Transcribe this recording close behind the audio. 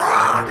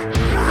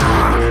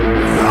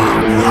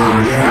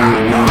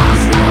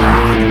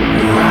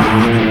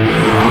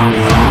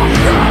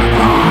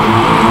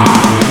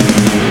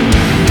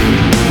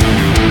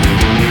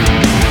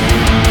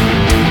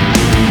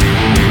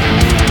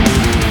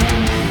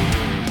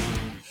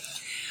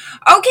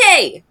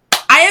Okay,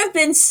 I have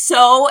been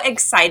so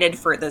excited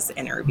for this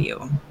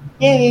interview.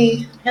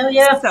 Yay. Hell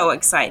yeah. So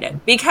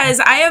excited because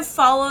I have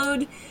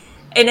followed,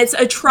 and it's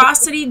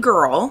Atrocity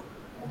Girl.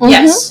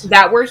 Yes.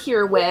 That we're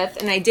here with,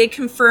 and I did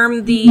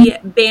confirm the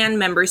band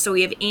members. So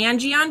we have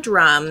Angie on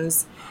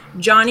drums,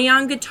 Johnny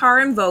on guitar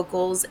and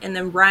vocals, and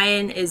then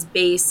Ryan is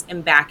bass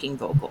and backing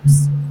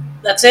vocals.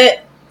 That's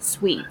it.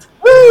 Sweet.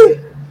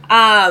 Woo!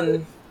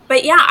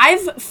 But yeah,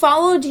 I've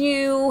followed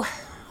you,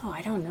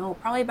 I don't know,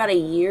 probably about a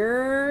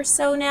year or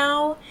so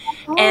now.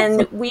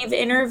 And we've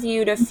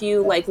interviewed a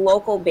few like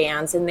local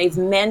bands and they've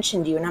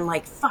mentioned you. And I'm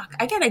like, fuck,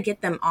 I got to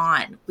get them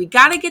on. We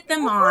got to get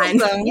them on.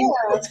 Yeah,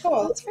 that's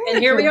cool. That's and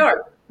here we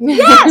are.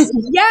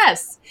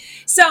 Yes.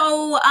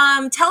 So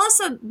tell us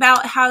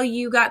about how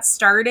you got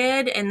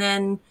started and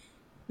then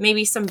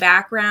maybe some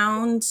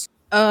background.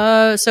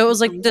 So it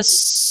was like the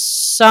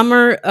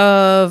summer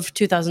of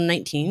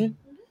 2019.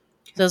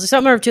 So it was the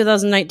summer of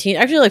 2019,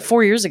 actually like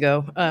 4 years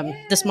ago,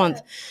 this month.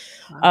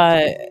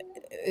 I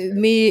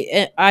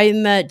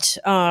met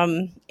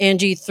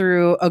Angie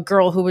through a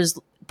girl who was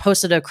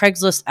posted a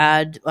Craigslist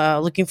ad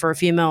looking for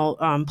female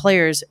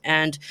players,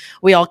 and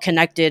we all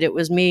connected. It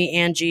was me,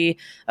 Angie,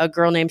 a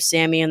girl named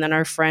Sammy, and then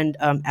our friend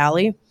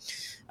Allie.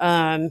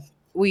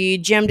 We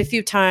jammed a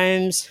few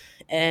times,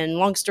 and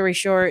long story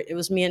short, it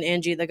was me and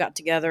Angie that got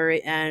together,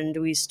 and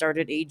we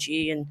started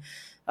AG, and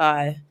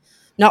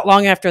not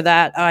long after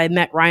that, I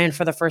met Ryan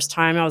for the first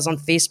time. I was on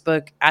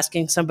Facebook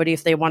asking somebody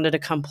if they wanted to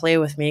come play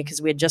with me because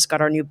we had just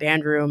got our new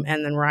band room.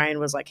 And then Ryan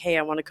was like, hey,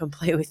 I want to come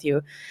play with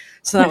you.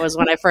 So that was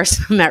when I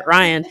first met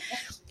Ryan.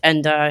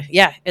 And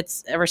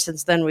it's ever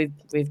since then we've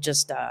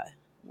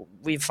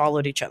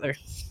followed each other.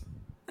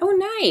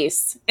 Oh,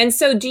 nice. And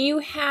so do you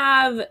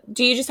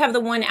just have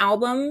the one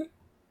album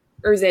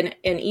or is it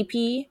an EP?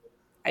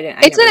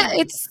 It's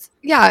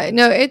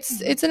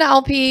an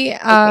LP.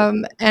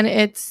 And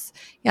it's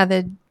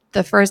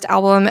the first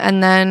album,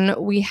 and then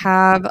we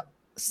have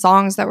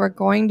songs that we're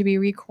going to be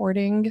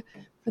recording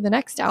for the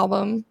next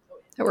album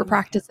that we're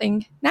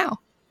practicing now.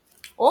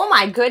 Oh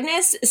my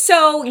goodness.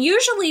 So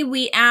usually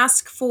we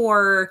ask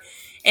for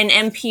an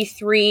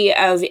MP3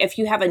 of if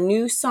you have a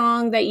new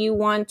song that you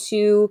want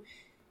to,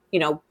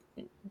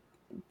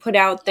 put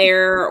out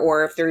there,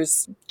 or if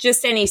there's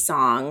just any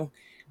song.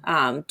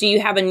 Do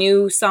you have a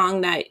new song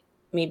that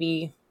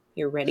maybe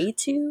you're ready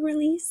to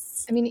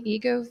release? I mean,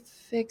 Ego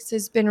Fix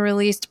has been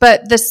released,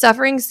 but the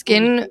Suffering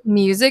Skin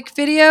music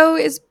video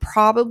is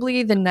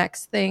probably the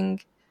next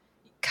thing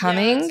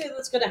coming. Yeah, I'd say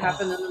that's going to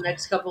happen in the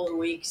next couple of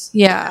weeks.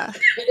 Yeah.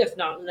 If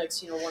not in the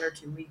next, 1 or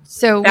 2 weeks.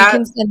 So we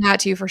can send that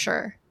to you for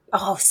sure.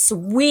 Oh,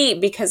 sweet,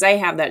 because I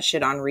have that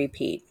shit on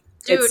repeat.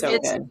 Dude, it's so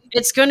good.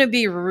 It's going to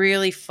be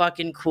really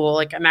fucking cool.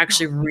 Like, I'm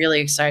actually really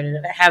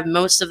excited. I have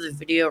most of the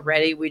video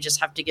ready. We just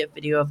have to get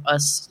video of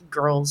us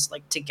girls,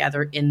 like,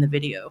 together in the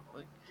video.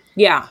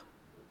 Yeah.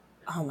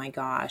 Oh, my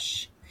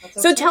gosh.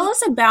 So tell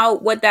us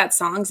about what that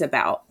song's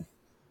about.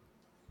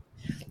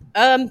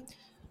 I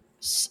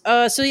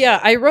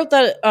wrote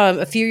that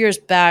a few years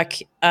back,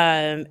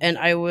 and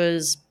I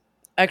was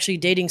actually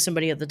dating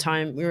somebody at the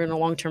time. We were in a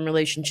long-term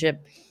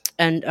relationship,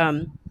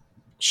 and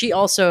she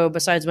also,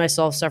 besides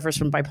myself, suffers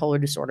from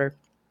bipolar disorder,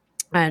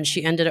 and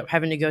she ended up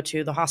having to go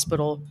to the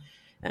hospital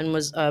and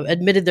was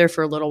admitted there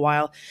for a little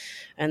while,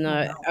 and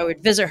I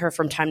would visit her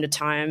from time to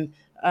time,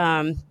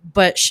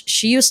 but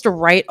she used to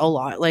write a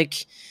lot,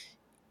 like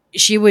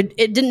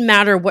it didn't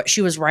matter what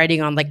she was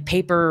writing on, like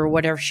paper or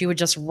whatever. She would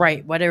just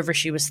write whatever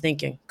she was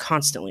thinking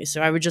constantly.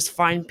 So I would just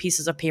find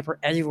pieces of paper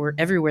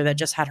everywhere that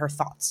just had her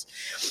thoughts.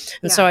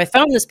 And so I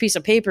found this piece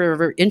of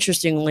paper,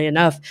 interestingly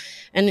enough,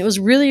 and it was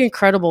really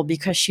incredible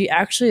because she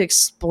actually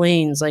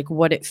explains like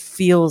what it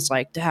feels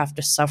like to have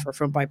to suffer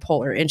from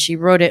bipolar. And she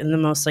wrote it in the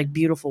most like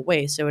beautiful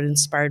way. So it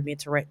inspired me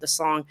to write the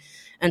song.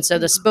 And so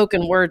the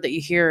spoken word that you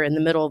hear in the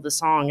middle of the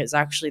song is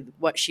actually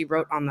what she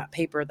wrote on that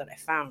paper that I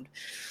found.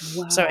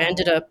 Wow. So I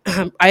ended up,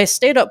 I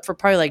stayed up for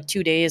probably like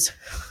 2 days,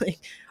 like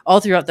all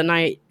throughout the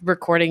night,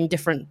 recording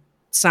different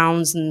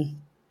sounds. And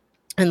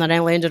then I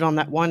landed on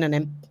that one and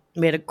I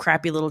made a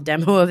crappy little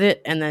demo of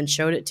it and then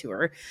showed it to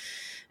her.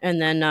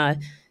 And then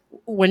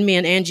when me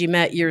and Angie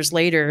met years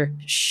later,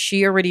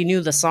 she already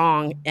knew the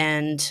song.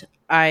 And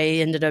I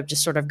ended up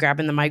just sort of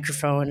grabbing the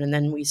microphone and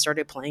then we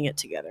started playing it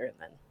together. And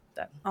then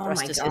the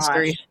rest is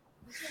history.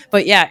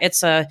 But yeah,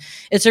 it's a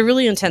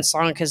really intense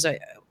song because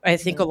I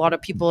think a lot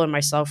of people and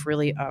myself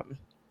really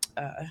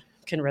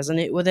can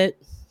resonate with it.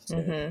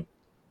 So,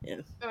 yeah.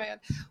 Oh my god!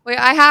 Wait,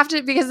 I have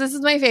to, because this is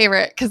my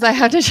favorite, because I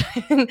have to.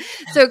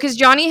 So, because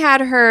Johnny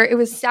had her, it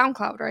was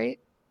SoundCloud, right?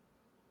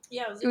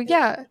 Yeah, it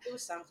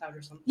was SoundCloud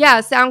or something. Yeah,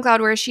 SoundCloud,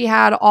 where she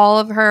had all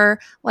of her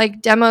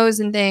like demos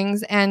and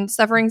things, and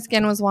Suffering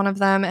Skin was one of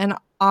them. And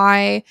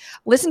I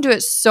listened to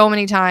it so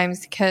many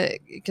times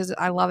because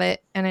I love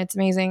it and it's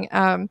amazing.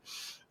 And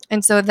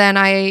so then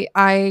I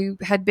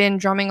had been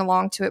drumming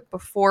along to it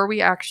before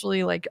we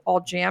actually like all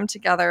jammed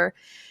together,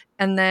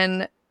 and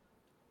then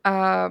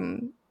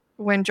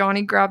when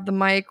Johnny grabbed the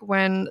mic,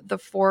 when the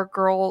 4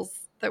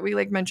 girls that we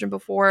like mentioned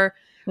before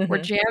were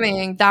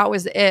jamming, that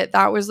was it.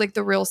 That was like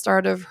the real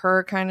start of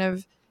her kind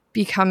of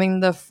becoming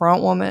the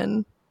front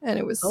woman, and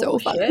it was so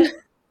fun. Shit.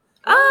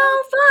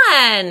 Oh,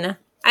 fun.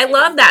 I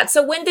love that.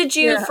 So when did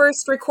you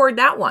first record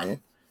that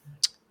one?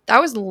 That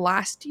was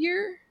last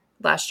year.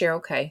 Last year,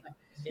 okay.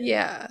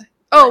 Yeah.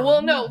 Oh,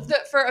 well, no,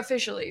 for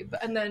officially.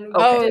 And then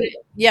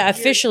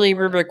officially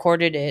we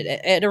recorded it.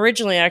 It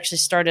originally actually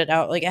started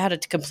out, like, it had a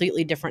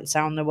completely different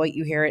sound than what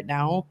you hear it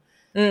now.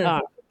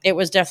 It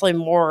was definitely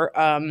more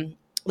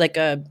like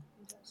a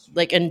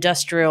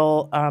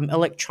industrial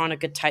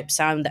electronica type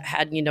sound that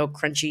had,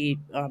 crunchy,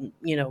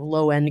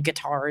 low end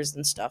guitars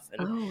and stuff.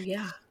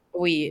 And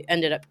we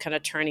ended up kind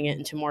of turning it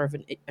into more of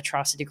an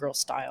Atrocity Girl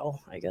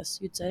style, I guess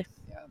you'd say.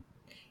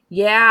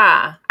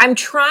 Yeah. I'm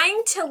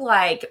trying to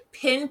like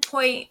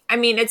pinpoint, I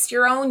mean, it's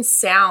your own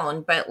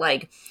sound, but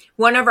like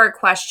one of our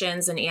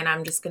questions, and Anna,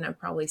 I'm just going to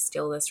probably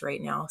steal this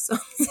right now. So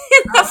in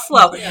the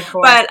flow,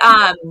 but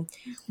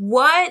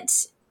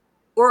what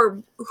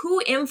or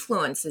who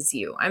influences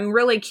you? I'm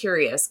really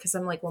curious because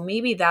I'm like, well,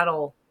 maybe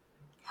that'll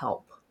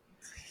help.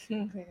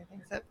 You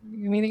want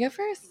me to go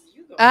first?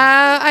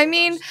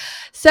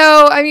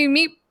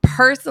 Me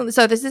personally,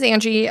 so this is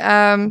Angie,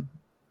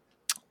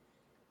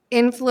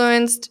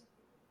 influenced,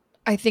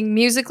 I think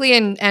musically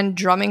and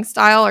drumming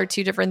style are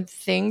two different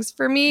things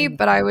for me,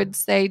 but I would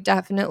say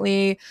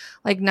definitely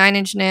like Nine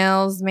Inch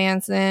Nails,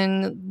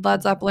 Manson,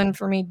 Led Zeppelin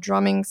for me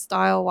drumming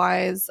style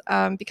wise,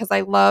 because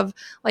I love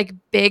like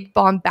big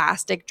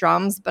bombastic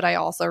drums, but I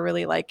also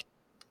really like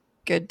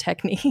good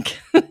technique.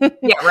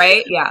 Yeah,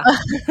 right? Yeah.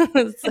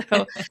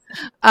 So,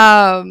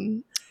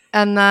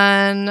 and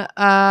then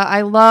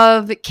I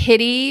love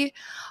Kitty.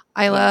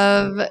 I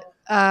love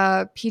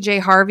PJ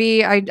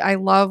Harvey. I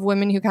love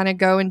women who kind of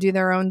go and do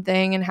their own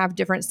thing and have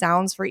different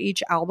sounds for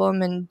each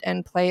album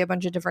and play a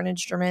bunch of different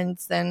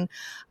instruments. And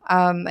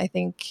I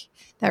think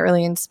that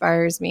really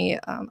inspires me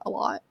a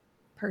lot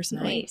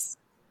personally. Nice.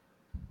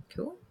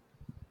 Cool.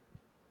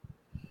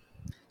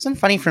 Something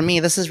funny for me,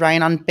 this is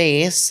Ryan on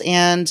bass,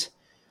 and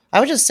I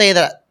would just say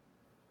that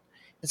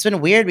it's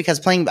been weird because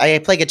I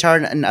play guitar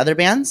in other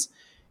bands,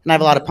 and I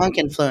have a lot of punk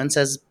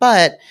influences,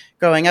 but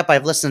growing up,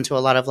 I've listened to a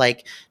lot of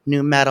like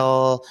new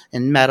metal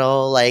and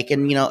metal, like,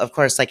 and, of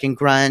course, like in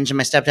grunge, and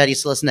my stepdad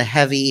used to listen to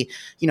heavy,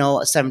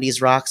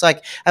 70s rock. So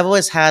like, I've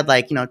always had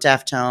like,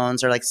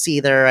 Deftones or like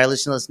Seether. I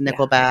listen to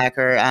Nickelback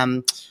or,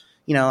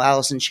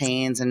 Alice in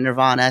Chains and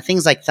Nirvana,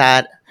 things like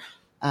that.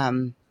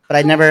 But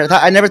I never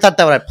thought that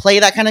I'd play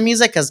that kind of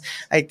music because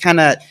I kind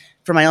of,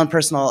 for my own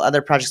personal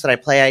other projects that I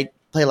play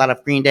a lot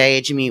of Green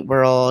Day, Jimmy Eat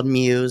World,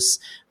 Muse,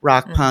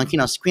 rock, punk,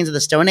 Queens of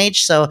the Stone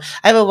Age. So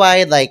I have a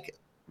wide like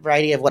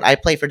variety of what I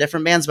play for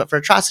different bands. But for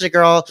Atrocity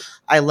Girl,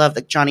 I love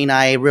that Johnny and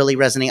I really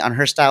resonate on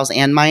her styles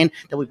and mine,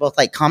 that we both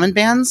like common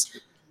bands.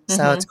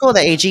 So it's cool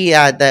that AG,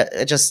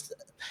 that just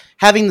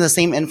having the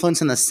same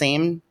influence in the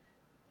same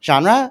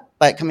genre,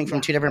 but coming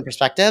from two different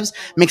perspectives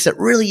makes it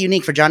really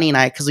unique for Johnny and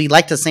I, because we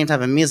like the same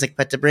type of music,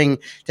 but to bring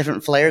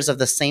different flares of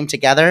the same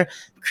together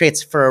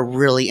creates for a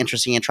really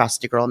interesting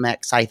Atrocity Girl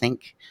mix, I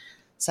think.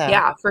 So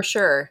yeah, for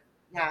sure.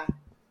 Yeah.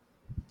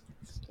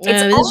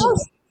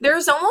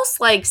 There's almost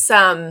like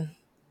some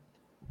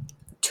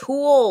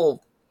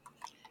Tool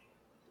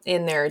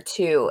in there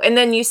too. And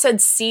then you said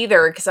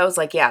Seether, because I was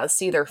like, yeah,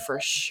 Seether for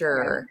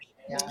sure.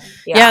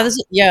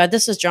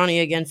 This is Johnny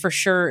again, for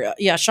sure.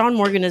 Sean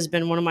Morgan has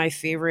been one of my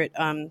favorite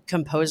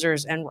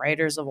composers and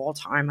writers of all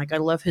time. Like, I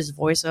love his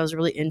voice. I was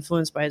really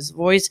influenced by his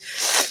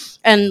voice.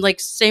 And like,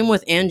 same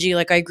with Angie.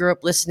 Like, I grew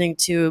up listening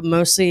to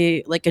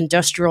mostly like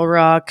industrial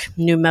rock,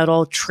 new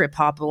metal, trip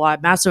hop a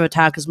lot. Massive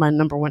Attack is my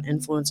number one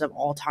influence of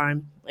all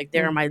time. Like,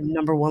 they're my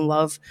number one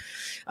love.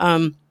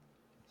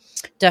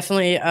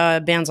 Definitely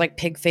bands like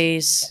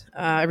Pigface.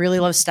 I really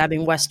love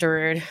Stabbing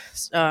Westward.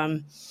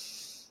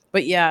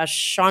 But yeah,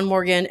 Sean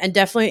Morgan, and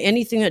definitely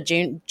anything that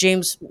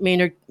James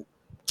Maynard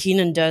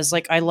Keenan does.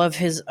 Like, I love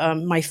his,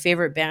 my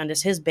favorite band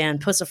is his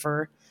band,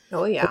 Pussifer.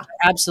 Oh, yeah. Which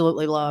I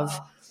absolutely love.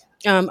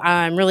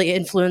 I'm really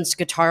influenced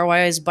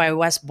guitar-wise by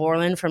Wes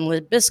Borland from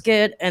Limp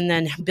Bizkit, and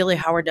then Billy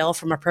Howardell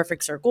from A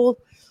Perfect Circle.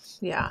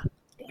 Yeah.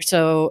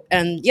 So,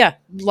 and yeah,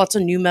 lots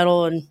of new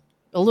metal and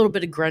a little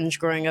bit of grunge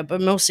growing up, but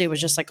mostly it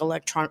was just like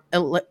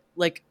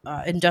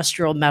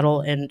industrial metal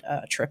and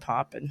trip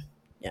hop, and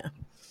yeah.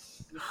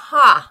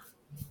 Huh.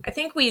 I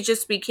think we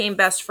just became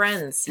best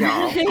friends,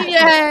 y'all.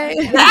 Yay!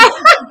 A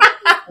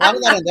lot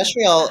of that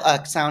industrial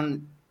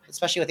sound,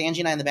 especially with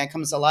Angie and I in the band,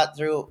 comes a lot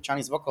through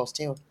Johnny's vocals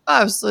too.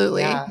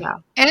 Absolutely. Yeah.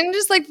 And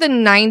just like the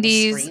 90s.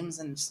 The screams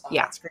and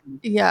Yeah.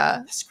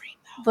 The scream,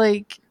 though.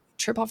 Like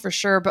trip hop for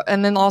sure. But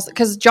and then also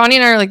because Johnny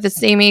and I are like the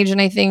same age,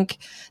 and I think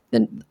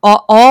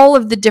all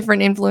of the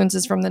different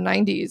influences from the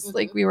 90s,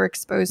 like we were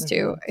exposed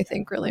to, I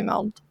think really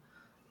meld.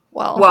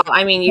 Well,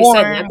 I mean, you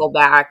said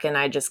Nickelback, and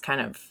I just kind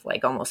of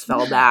like almost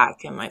fell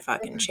back in my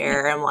fucking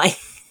chair. I'm like,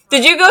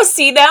 did you go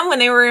see them when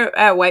they were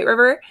at White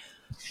River?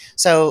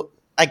 So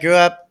I grew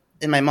up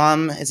and my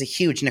mom is a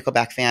huge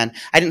Nickelback fan.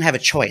 I didn't have a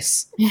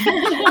choice.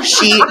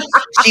 She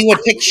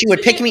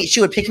would pick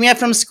me up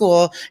from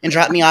school and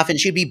drop me off, and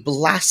she'd be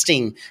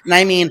blasting, and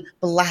I mean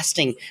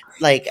blasting,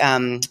 like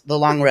The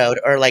Long Road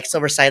or like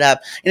Silver Side Up,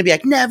 and it'd be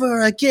like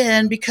never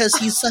again because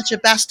he's such a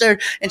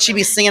bastard, and she'd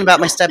be singing about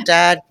my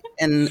stepdad.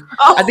 And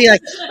I'd be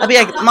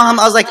like, Mom,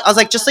 I was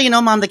like, just so you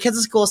know, Mom, the kids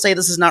at school say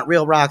this is not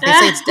real rock. They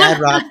say it's dad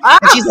rock.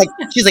 And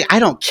she's like, I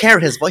don't care.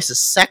 His voice is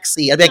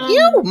sexy. I'd be like,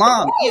 ew,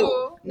 Mom,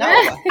 ew,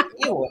 no,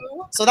 ew.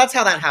 So that's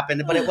how that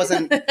happened. But it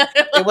wasn't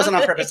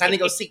on purpose. I didn't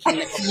go seeking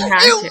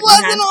Nickelback. It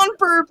wasn't on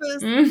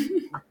purpose.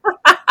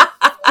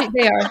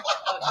 They are.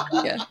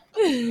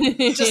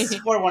 Yeah. Just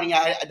forewarning,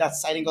 I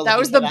didn't go. That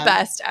was the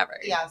best ever.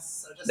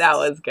 Yes. So That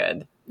was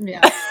good.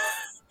 Yeah.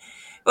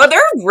 Well,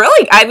 they're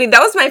really, I mean, that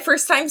was my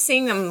first time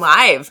seeing them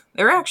live.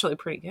 They were actually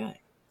pretty good.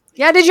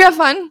 Yeah, did you have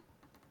fun?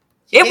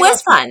 It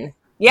was fun.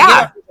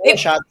 Yeah.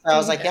 So I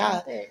was like, yeah.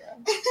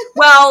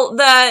 Well,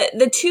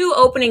 the two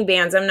opening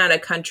bands, I'm not a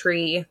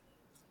country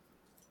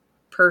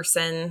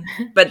person,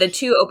 but the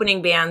two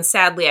opening bands,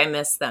 sadly, I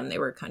missed them. They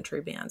were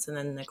country bands, and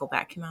then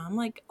Nickelback came out. I'm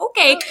like,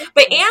 okay.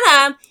 But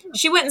Anna,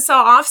 she went and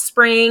saw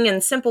Offspring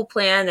and Simple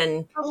Plan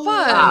and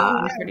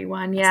Fun.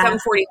 31, yeah.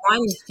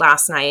 741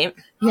 last night.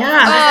 Yeah.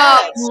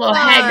 Oh, I'm a little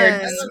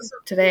haggard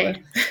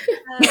today.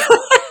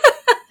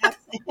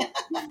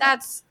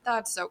 That's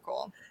so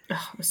cool.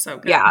 Oh, it was so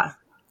good. Yeah.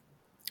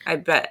 I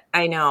bet.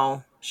 I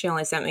know. She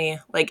only sent me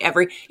like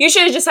you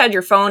should have just had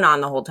your phone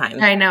on the whole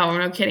time. I know,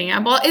 no kidding.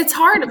 Well, it's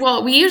hard.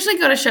 Well, we usually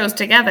go to shows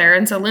together,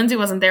 and so Lindsay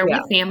wasn't there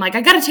with me. I'm like,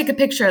 I got to take a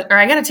picture, or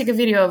I got to take a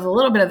video of a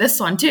little bit of this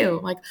one too.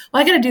 Like,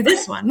 well, I got to do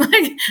this one. I'm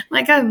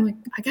like,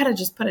 I got to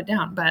just put it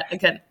down, but I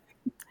couldn't.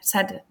 I just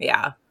had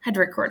to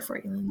record for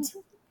you, Lindsay.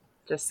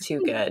 Just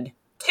too good.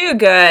 Too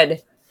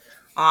good.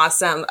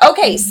 Awesome.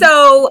 Okay,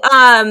 so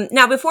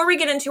now before we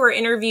get into our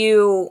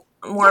interview,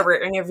 more of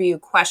our interview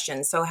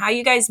questions. So how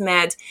you guys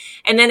met,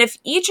 and then if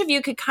each of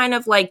you could kind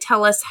of like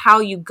tell us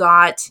how you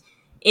got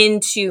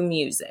into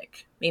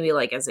music, maybe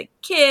like as a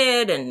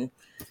kid, and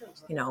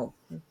you know,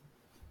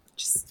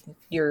 just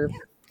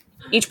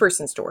each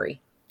person's story.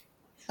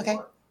 Okay.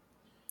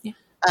 Yeah.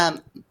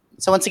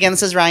 So once again,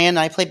 this is Ryan.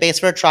 I play bass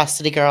for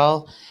Atrocity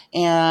Girl,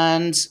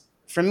 and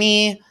for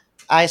me,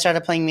 I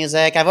started playing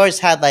music. I've always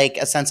had like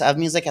a sense of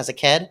music as a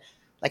kid.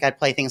 Like I'd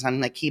play things on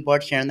like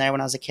keyboard here and there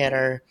when I was a kid,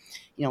 or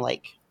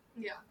like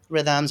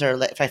rhythms, or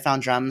if I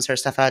found drums or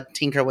stuff, I'd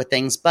tinker with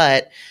things.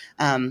 But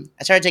I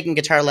started taking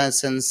guitar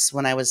lessons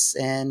when I was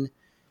in,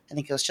 I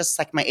think it was just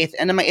like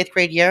end of my 8th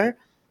grade year,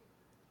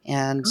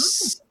 and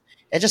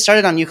it just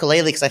started on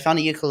ukulele because I found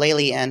a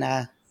ukulele in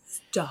a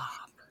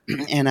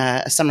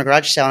summer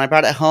garage sale, and I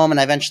brought it home, and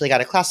I eventually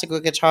got a classical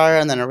guitar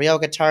and then a real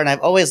guitar, and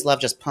I've always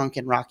loved just punk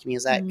and rock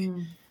music.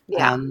 And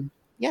then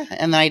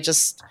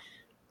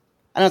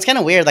I know it's kind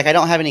of weird. Like I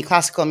don't have any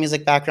classical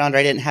music background, or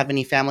I didn't have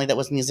any family that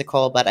was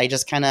musical, but I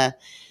just kind of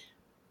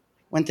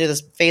went through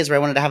this phase where I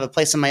wanted to have a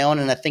place of my own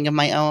and a thing of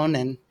my own.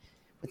 And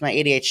with my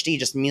ADHD,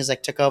 just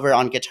music took over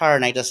on guitar.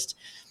 And I just,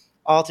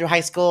 all through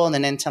high school and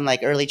then into like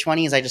early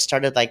 20s, I just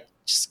started like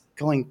just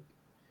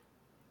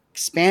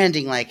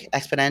expanding like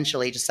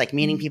exponentially, just like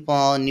meeting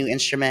people and new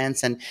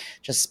instruments and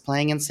just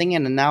playing and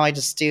singing. And now I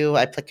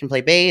can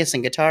play bass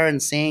and guitar and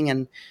sing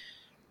and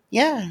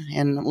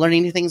and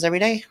learning new things every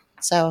day.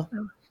 So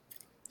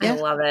I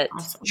love it.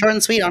 Awesome. Short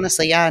and sweet,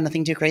 honestly. Yeah,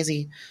 nothing too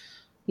crazy.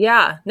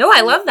 Yeah. No,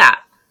 I love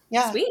that.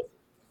 Yeah. Sweet.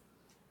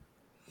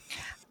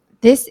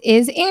 This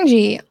is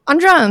Angie on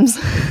drums.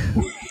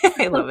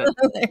 I love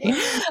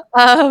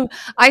it.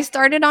 I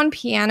started on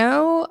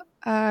piano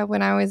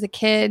when I was a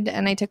kid,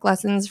 and I took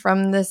lessons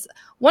from this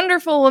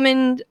wonderful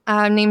woman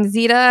named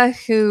Zita,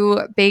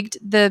 who baked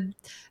the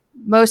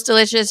most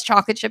delicious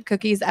chocolate chip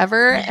cookies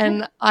ever.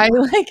 And I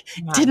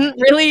didn't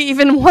really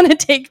even want to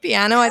take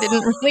piano. I didn't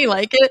really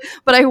like it,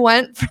 but I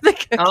went for the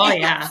cookies. Oh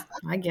yeah,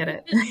 I get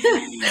it.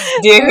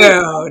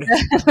 Dude.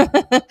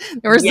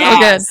 They were so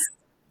good.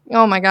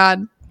 Oh my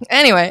God.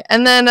 Anyway,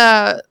 and then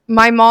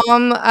my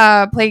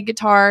mom played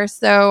guitar,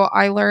 so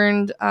I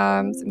learned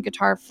some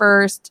guitar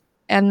first,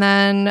 and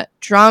then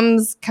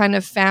drums kind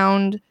of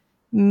found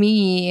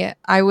me.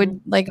 I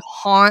would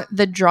haunt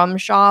the drum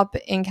shop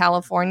in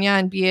California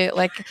and be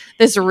like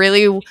this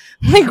really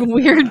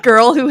weird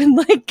girl who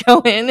would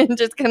go in and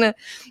just kind of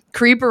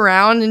creep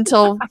around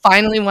until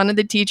finally one of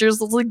the teachers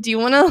was like, "Do you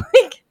want to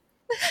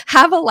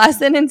have a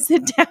lesson and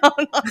sit down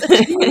on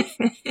the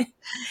drum?"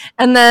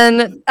 And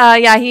then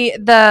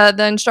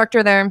the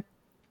instructor there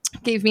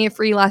gave me a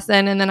free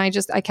lesson, and then I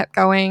kept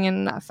going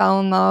and I fell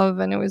in love,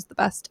 and it was the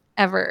best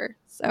ever.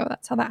 So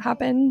that's how that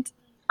happened.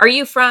 Are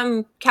you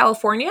from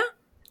California?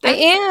 I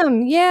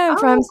am. Yeah, I'm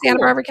from Santa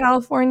Barbara,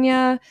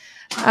 California.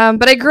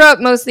 But I grew up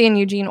mostly in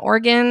Eugene,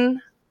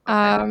 Oregon.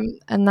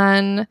 And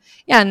then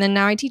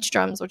now I teach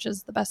drums, which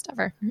is the best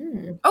ever.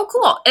 Oh,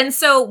 cool. And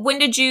so when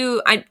did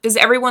does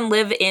everyone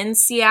live in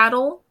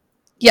Seattle?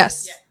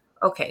 Yes.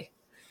 Okay.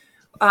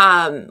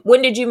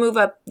 When did you move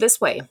up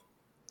this way?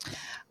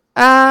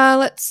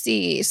 Let's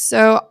see.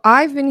 So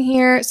I've been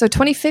here. So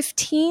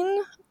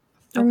 2015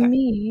 for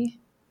me.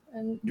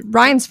 And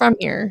Ryan's from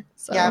here.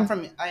 So. Yeah,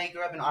 I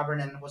grew up in Auburn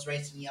and was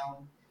raised in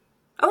Yale.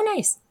 Oh,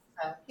 nice.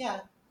 Yeah.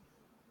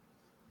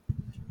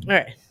 All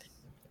right,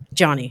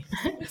 Johnny.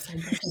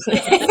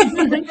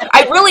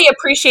 I really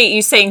appreciate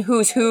you saying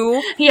who's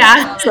who.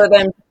 Yeah. So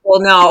then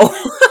people know.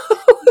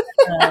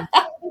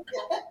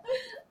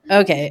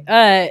 Okay.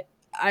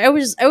 I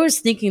was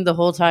thinking the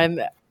whole time.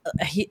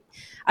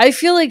 I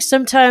feel like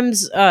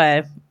sometimes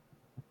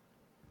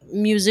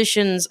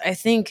musicians. I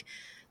think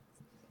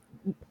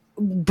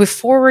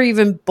before we're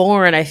even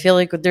born, I feel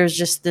like there's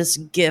just this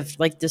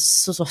gift, like this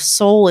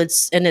soul.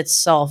 It's in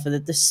itself, and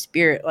that the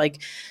spirit,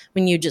 like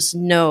when you just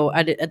know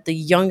at the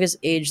youngest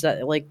age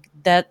that like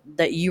that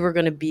you were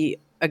going to be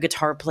a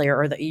guitar player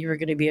or that you were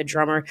going to be a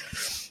drummer.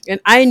 And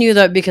I knew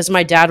that because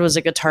my dad was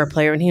a guitar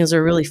player and he was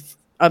a really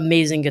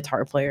amazing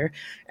guitar player.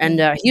 And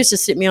he used to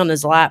sit me on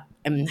his lap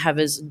and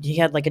he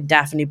had like a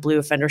Daphne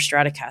Blue Fender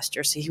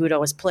Stratocaster. So he would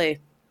always play.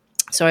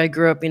 So I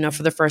grew up,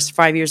 for the first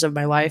 5 years of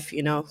my life,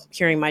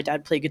 hearing my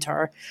dad play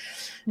guitar.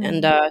 Mm-hmm.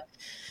 And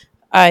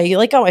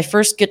I got my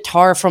first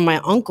guitar from my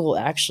uncle,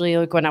 actually,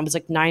 like when I was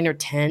like 9 or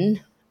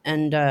 10.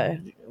 And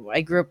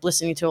I grew up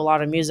listening to a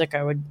lot of music.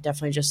 I would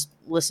definitely just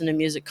listen to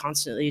music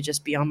constantly,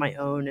 just be on my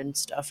own and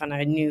stuff. And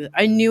I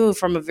knew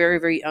from a very,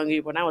 very young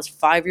age, when I was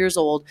 5 years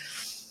old,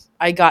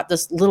 I got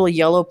this little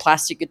yellow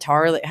plastic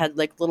guitar that had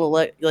like little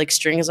like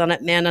strings on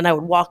it, man. And I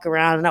would walk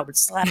around and I would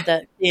slap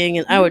that thing,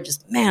 and I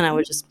was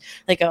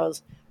like, I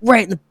was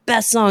writing the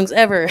best songs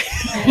ever.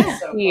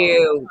 So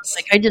cute.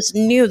 Like I just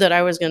knew that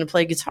I was going to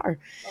play guitar.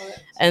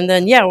 And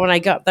then when I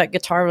got that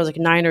guitar, I was like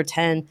 9 or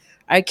 10.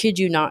 I kid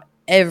you not.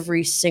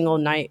 Every single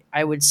night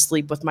I would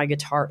sleep with my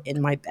guitar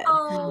in my bed.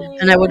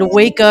 And I would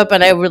wake up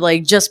and I would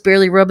like just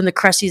barely rubbing the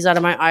crusties out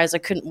of my eyes. I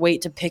couldn't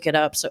wait to pick it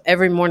up. So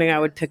every morning I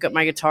would pick up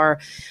my guitar.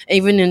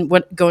 Even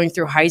going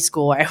through high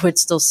school, I would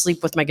still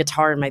sleep with my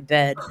guitar in my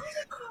bed.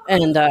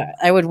 And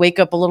I would wake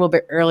up a little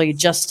bit early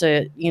just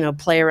to,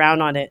 play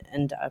around on it.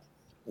 And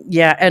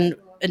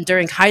and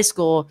during high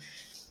school,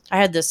 I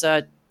had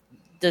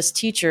this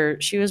teacher.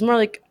 She was more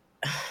like,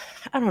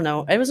 I don't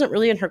know. I wasn't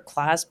really in her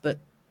class, but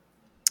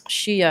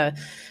she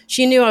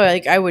knew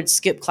like I would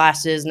skip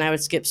classes and I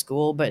would skip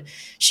school, but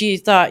she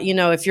thought,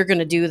 if you're going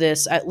to do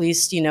this, at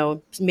least,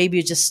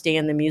 maybe just stay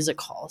in the music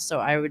hall. So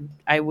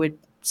I would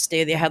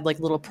stay. They had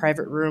like little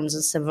private rooms,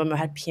 and some of them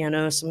had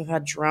pianos, some of them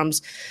had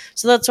drums.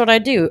 So that's what I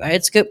do.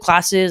 I'd skip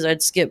classes.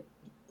 I'd skip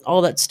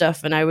all that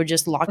stuff, and I would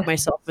just lock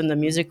myself in the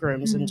music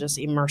rooms and just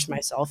immerse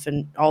myself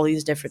in all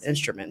these different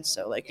instruments.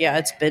 So like,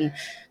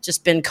 it's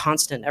been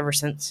constant ever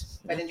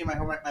since. If I didn't do my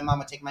homework, my mom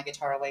would take my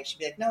guitar away. She'd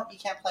be like, "No, you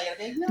can't play it." I'd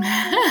be like,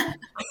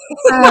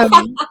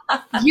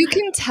 "No." You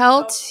can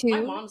tell too. My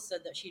mom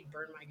said that she'd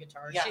burn my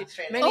guitar. Yeah,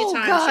 Many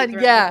times.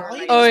 God, yeah.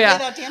 Oh yeah.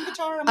 Play that damn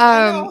guitar. I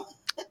know.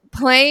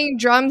 Playing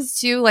drums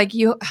too, like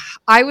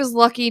I was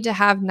lucky to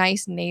have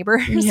nice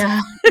neighbors. Yeah,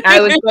 I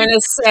was going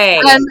to say.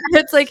 And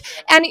it's like,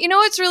 and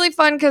it's really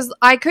fun because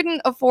I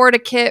couldn't afford a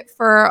kit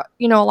for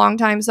a long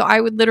time, so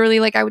I would literally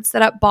I would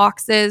set up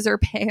boxes or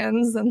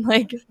pans and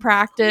like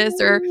practice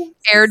or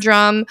air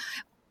drum,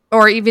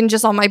 or even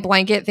just on my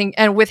blanket thing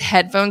and with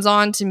headphones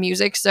on to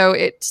music, so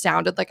it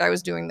sounded like I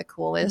was doing the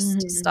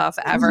coolest stuff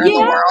ever in the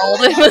world.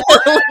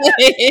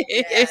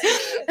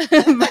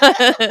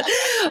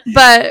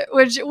 but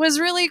which was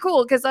really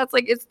cool because that's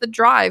like, it's the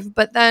drive.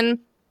 But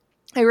then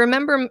I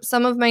remember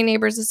some of my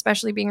neighbors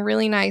especially being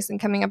really nice and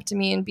coming up to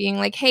me and being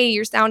like, "Hey,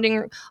 you're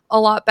sounding a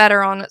lot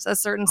better on a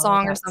certain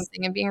song or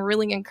something," and being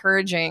really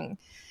encouraging.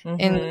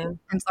 And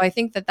so I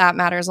think that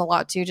matters a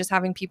lot too, just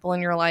having people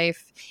in your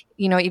life,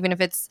 even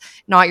if it's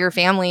not your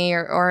family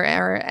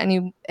or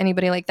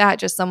anybody like that,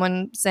 just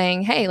someone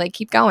saying, "Hey, like,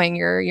 keep going,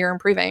 you're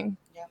improving."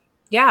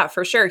 Yeah,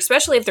 for sure.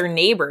 Especially if they're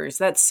neighbors.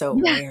 That's so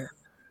rare.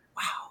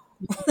 Wow.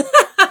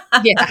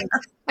 Yeah.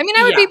 I mean,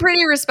 I would be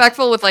pretty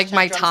respectful with like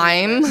my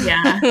time.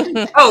 Yeah.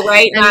 Oh,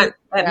 right. Not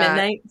at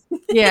midnight.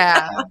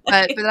 Yeah.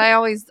 But I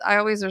always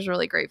was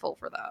really grateful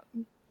for that.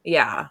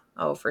 Yeah.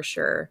 Oh, for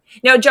sure.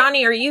 Now,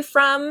 Johnny, are you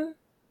from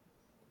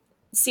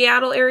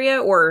Seattle area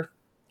or?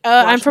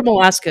 I'm from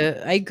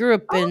Alaska. I grew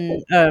up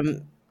in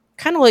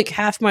kind of like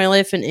half my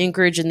life in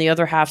Anchorage and the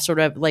other half sort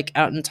of like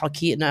out in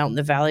Talkeetna, out in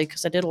the valley,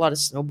 because I did a lot of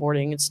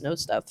snowboarding and snow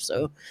stuff.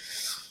 So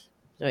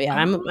yeah,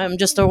 I'm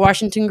just a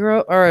Washington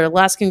girl or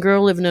Alaskan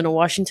girl living in a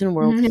Washington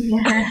world.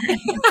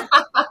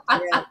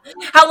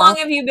 How long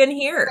have you been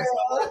here?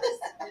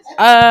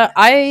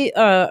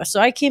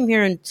 I came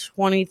here in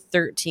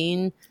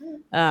 2013.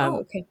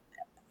 Okay.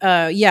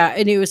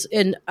 And it was,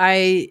 and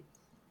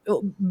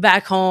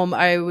back home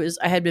I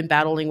had been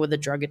battling with a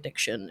drug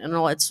addiction, and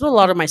it's what a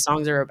lot of my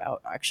songs are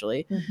about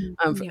actually.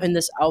 In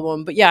this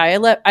album. But yeah,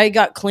 I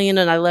got clean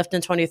and I left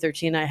in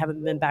 2013. I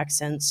haven't been back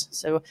since.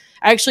 So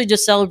I actually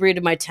just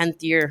celebrated my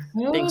 10th year.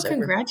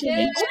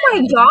 Congratulations. Oh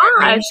my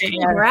gosh,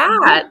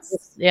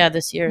 congrats. Yeah,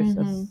 this year.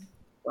 Mm-hmm. So.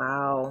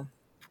 Wow.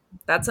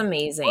 That's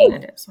amazing.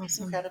 That is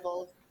awesome.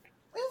 Incredible.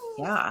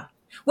 Yeah.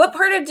 What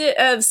part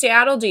of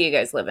Seattle do you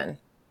guys live in?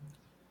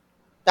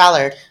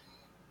 Ballard.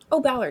 Oh,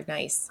 Ballard,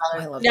 nice.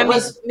 Ballard. I love Yeah,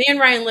 that. me and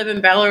Ryan live in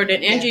Ballard,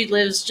 and Angie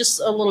lives just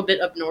a little bit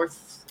up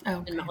north.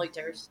 Oh, in Mount Lake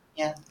Terrace.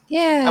 Yeah.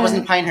 Yeah. I was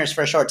in Pinehurst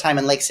for a short time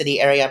in Lake City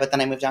area, but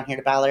then I moved down here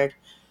to Ballard.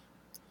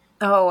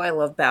 Oh, I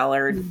love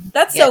Ballard.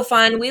 That's so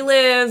fun. We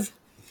live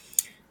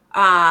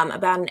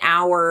about an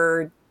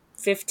hour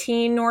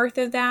 15 north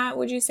of that,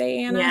 would you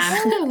say, Anna?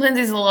 Yeah.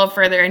 Lindsay's a little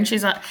further, and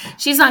she's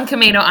on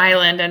Camino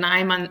Island, and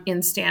I'm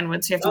in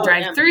Stanwood, so you have to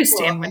drive through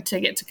Stanwood to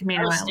get to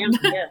Camino Island.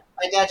 Yeah.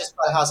 My dad just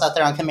bought a house out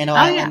there on Camino Oh,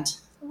 Island.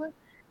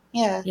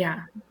 Yeah.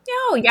 Yeah.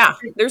 Oh, yeah.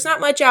 There's not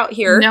much out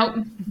here. Nope.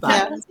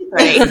 But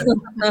right.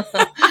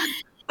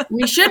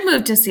 We should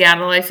move to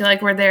Seattle. I feel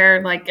like we're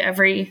there like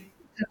every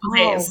couple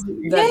days.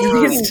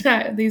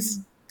 These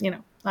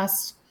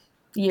last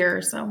year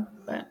or so.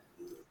 But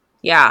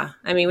yeah,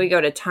 I mean, we go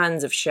to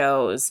tons of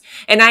shows.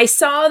 And I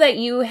saw that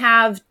you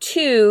have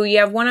two. You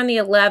have one on the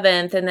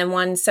 11th and then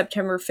one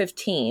September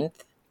 15th.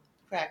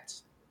 Correct.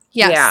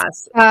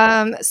 Yes.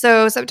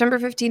 So September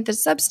 15th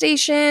is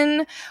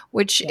Substation,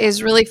 which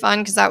is really fun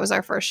because that was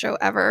our first show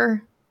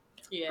ever.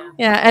 Yeah.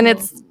 Yeah, and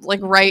it's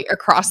like right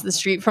across the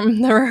street from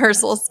the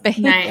rehearsal space.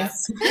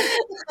 nice.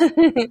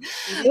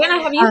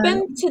 Anna, have you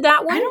been to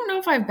that one? I don't know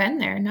if I've been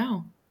there.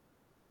 No.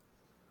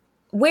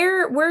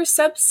 Where's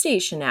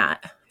Substation at?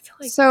 I feel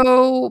like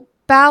So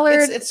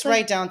Ballard, It's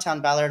right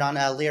downtown Ballard on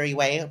Leary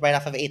Way, right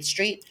off of 8th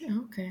Street.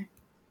 Okay.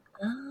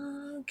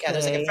 okay. Yeah,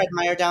 there's like a Fred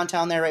Meyer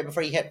downtown there right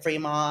before you hit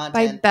Fremont.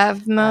 by and,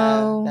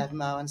 Bevmo.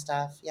 Bevmo and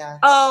stuff. Yeah.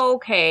 Oh,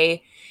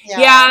 okay.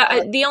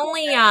 Yeah, the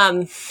only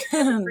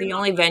the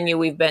only venue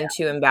we've been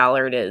to in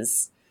Ballard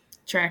is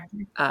Track.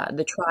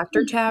 the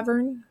Tractor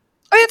Tavern.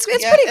 Oh, it's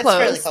pretty It's close.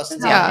 fairly close to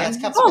town. Yeah. It's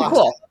a couple Oh, blocks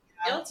cool. away.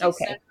 Yeah, it's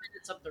Okay. 7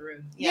 minutes up the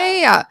road.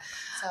 Yeah.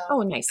 So,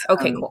 Oh, nice.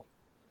 Okay, cool.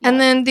 And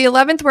then the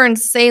 11th, we're in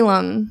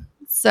Salem.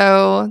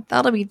 So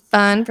that'll be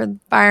fun for the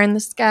Fire in the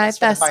Sky that's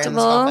for the Fire in the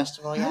Skull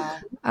Festival. Festival,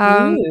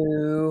 yeah.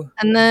 Ooh.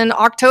 And then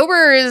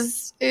October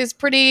is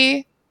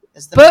pretty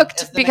Is the-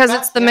 booked is the because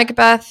Macbeth, it's the yeah.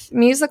 Macbeth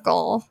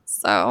musical.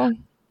 So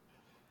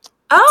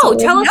Oh,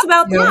 tell us Yep.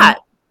 about that.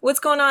 What's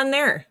going on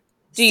there?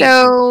 Do you-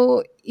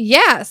 So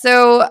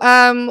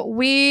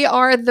we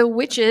are the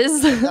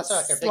witches That's like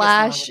our biggest one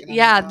slash we're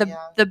working on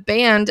the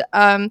band.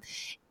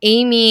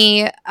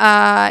 Amy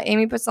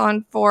puts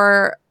on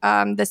for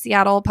the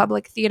Seattle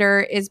Public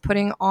Theater is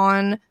putting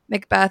on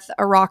Macbeth,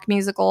 a rock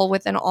musical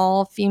with an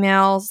all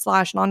female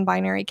 /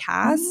 non-binary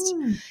cast,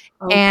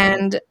 Okay.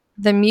 and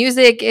the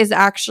music is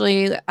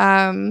actually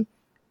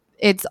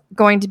it's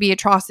going to be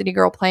Atrocity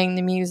Girl playing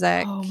the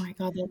music. Oh my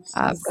god,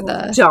 that's For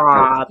the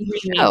Stop.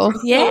 show.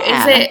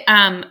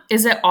 Yeah.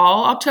 Is it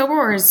all October,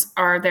 or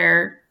are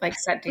there like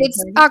set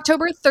dates? It's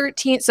October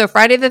 13th. So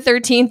Friday the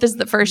 13th is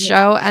the first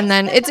show, and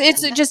then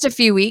it's just a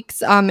few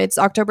weeks. It's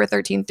October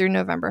 13th through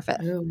November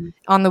 5th Ooh,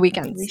 on the we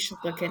weekends. should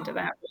look into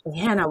that.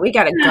 Hannah, we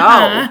gotta go.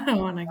 I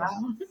want to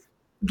go.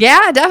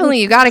 Yeah,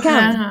 definitely. You got to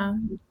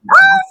come.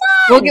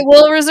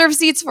 We'll reserve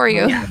seats for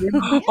you.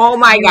 Oh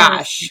my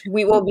gosh,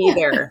 we will be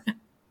there.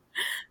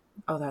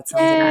 Oh, that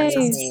sounds Yay.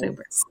 amazing.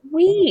 Super.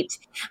 Sweet.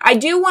 I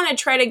do want to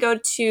try to go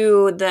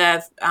to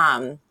the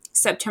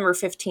September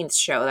 15th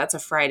show. That's a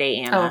Friday,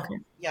 Anna. Oh,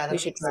 okay. Yeah, We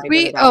should try to go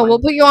to that one. We'll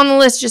put you on the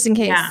list just in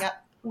case. Yeah. Yeah.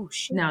 Oh,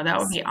 shit. No, that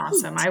would be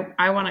awesome.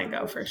 I want to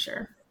go for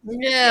sure.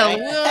 Yeah.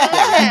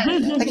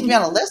 Like to be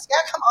on a list?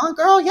 Yeah, come on,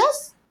 girl.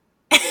 Yes.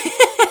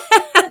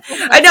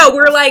 I know.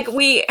 We're like,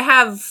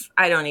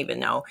 I don't even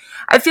know.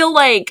 I feel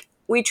like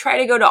we try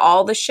to go to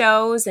all the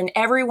shows and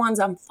everyone's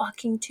on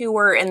fucking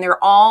tour and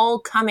they're all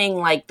coming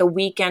like the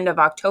weekend of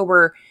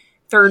October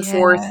 3rd,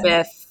 4th,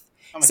 5th.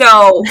 Oh my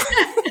So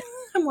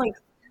I'm like,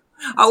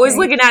 always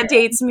looking at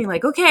dates and being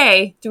like,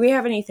 okay, do we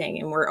have anything?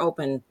 And we're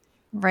open.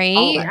 Right.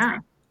 all the Yeah.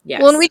 time.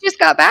 Yes. Well, and we just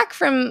got back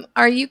from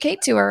our UK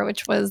tour,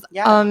 which was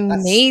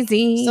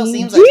amazing. Still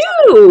seems like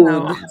Dude,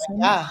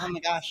 yeah. Oh my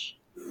gosh.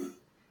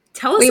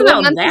 tell us Wait,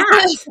 about what month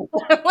that. is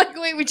that? Like,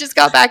 wait, we just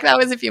got back. That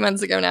was a few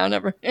months ago now.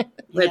 Never.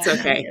 It's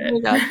okay. Oh my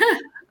God.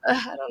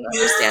 I don't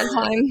understand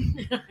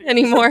time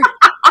anymore.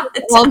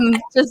 Well,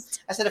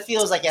 just I said it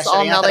feels like It's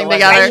all yesterday. not that it melding was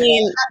together. I yesterday.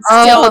 mean,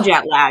 Oh. still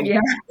jet lag. Yeah.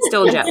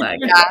 Still jet lag.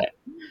 Yeah.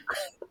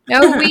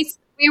 No,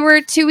 we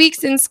were 2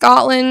 weeks in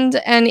Scotland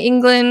and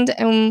England,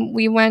 and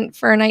we went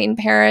for a night in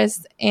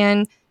Paris.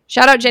 And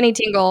shout out Jenny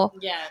Tingle,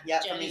 Yeah,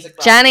 from Music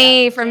Broth,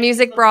 Jenny yeah. from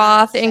Music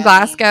Broth in Jenny.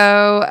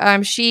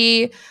 Glasgow.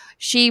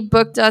 She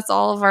booked us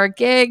all of our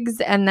gigs,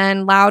 and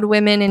then Loud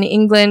Women in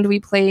England. We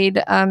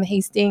played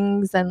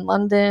Hastings and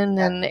London,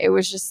 and it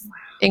was just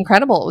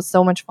incredible. It was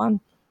so much fun.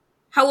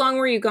 How long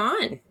were you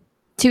gone?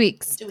 2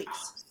 weeks. 2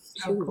 weeks.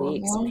 2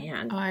 weeks,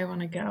 man. Oh, I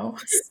want to go.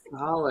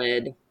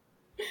 Solid.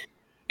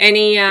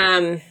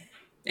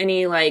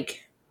 Any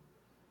like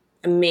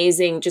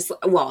amazing, just,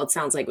 well, it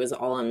sounds like it was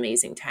all an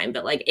amazing time,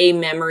 but like a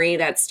memory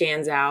that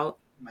stands out?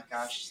 Oh my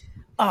gosh.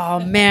 Oh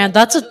man,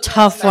 that's a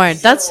tough one.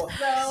 That's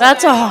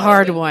a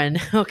hard one.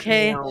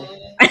 Okay. No.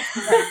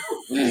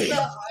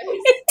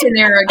 To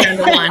narrow it down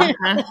to one.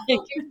 Huh?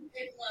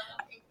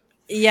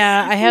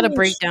 Yeah, I had a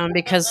breakdown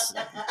because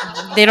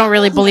they don't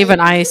really believe in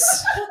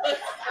ice,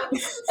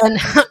 and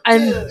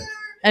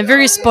I'm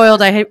very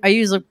spoiled. I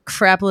use a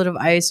crap load of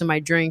ice in my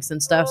drinks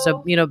and stuff.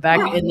 So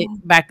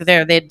back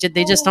there, they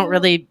just don't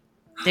really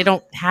they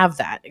don't have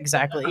that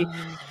exactly.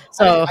 Oh.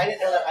 So I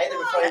didn't know that either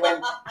before I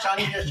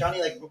went. Johnny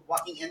like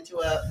walking into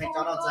a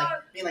McDonald's, like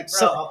being like, bro,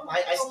 So- I'll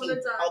buy ice cream.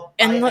 I'll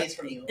And buy the- ice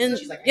from you. and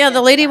She's like, yeah, "I the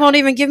can't lady do won't that."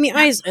 even give me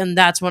ice, and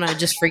that's when I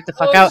just freaked the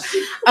fuck out.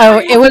 Oh,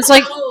 it was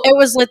like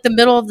the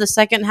middle of the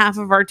second half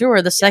of our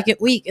tour, the second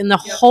week, and the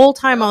whole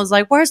time I was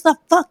like, "Where's the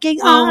fucking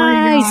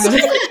ice?"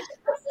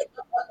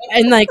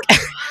 And like,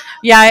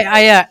 yeah,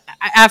 I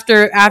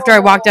after I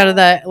walked out of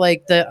the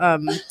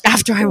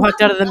after I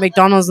walked out of the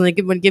McDonald's and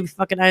they wouldn't give me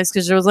fucking ice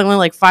because there was only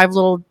like 5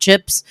 little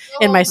chips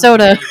in my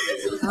soda,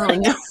 Oh,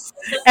 no.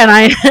 and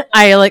I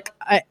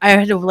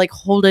had to like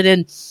hold it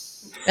in.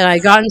 And I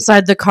got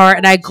inside the car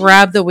and I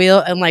grabbed the wheel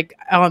and like,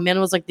 oh man, it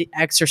was like The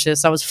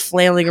Exorcist. I was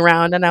flailing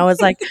around and I was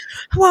like,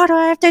 what do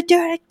I have to do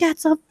to get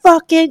some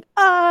fucking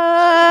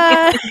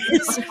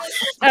ice?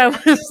 And I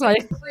was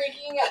like,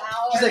 Freaking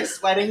out. She's like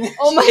sweating.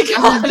 Oh my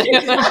god.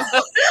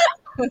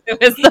 it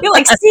was the You're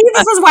like, see,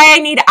 this is why I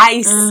need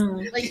ice.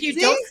 like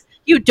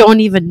you don't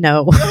even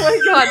know. Oh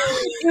my god.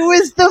 It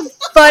was the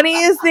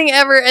funniest thing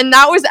ever. And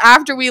that was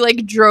after we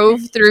like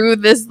drove through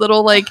this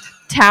little like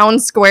town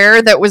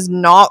square that was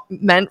not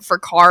meant for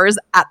cars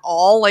at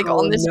all, like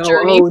on this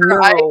journey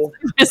for ice.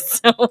 It was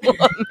so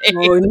amazing.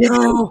 Oh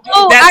no.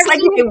 Oh, That's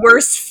actually- like my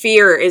worst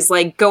fear is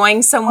like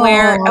going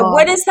somewhere. Oh.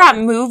 What is that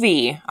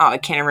movie? Oh, I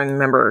can't even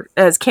remember.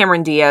 It's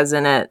Cameron Diaz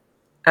in it.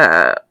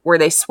 Where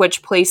they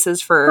switch places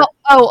for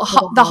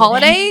The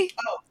Holiday?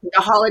 the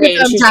holiday,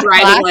 and With, she's Jack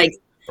driving Black? like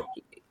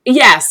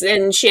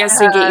and she has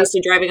to get used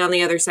to driving on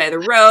the other side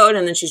of the road,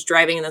 and then she's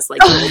driving in this like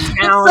little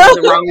town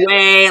the wrong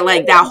way.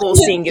 Like that whole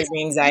scene gives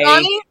me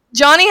anxiety.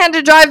 Johnny had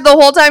to drive the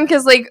whole time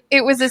because like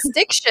it was a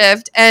stick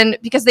shift, and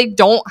because they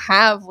don't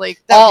have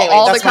like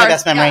all That's the my cars.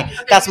 best memory. Yeah.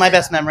 That's my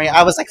best memory.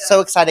 I was like so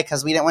excited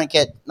because we didn't want to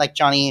get like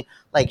Johnny,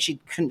 like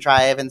she couldn't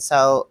drive, and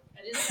so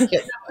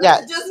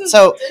yeah,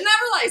 so Didn't have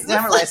her license.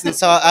 never licensed.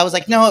 So I was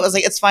like, no, it was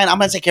like it's fine. I'm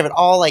gonna take care of it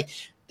all. Like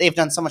they've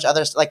done so much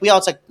other stuff. Like we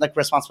all took like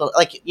responsibility.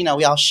 Like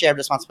we all shared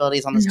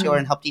responsibilities on this tour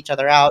and helped each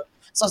other out.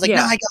 So I was like, no,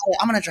 I got it.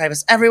 I'm gonna drive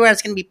us everywhere.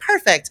 It's gonna be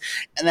perfect.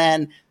 And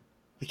then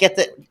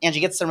Angie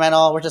gets the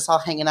rental. We're just all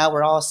hanging out.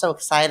 We're all so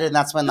excited, and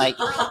that's when like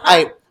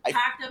I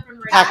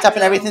packed up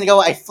and everything to go.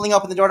 I fling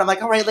open the door and I'm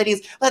like, all right,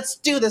 ladies, let's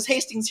do this.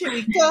 Hastings, here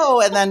we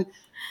go. And then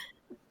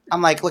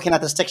I'm like looking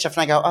at the stick shift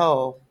and I go,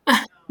 oh.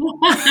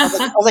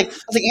 I was like,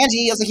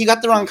 Angie, I was like, you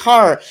got the wrong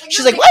car.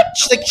 She's like, what?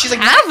 She's like,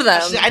 Have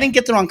them. She's like, I didn't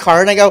get the wrong car.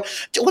 And I go,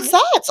 what's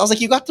that? I was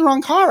like, you got the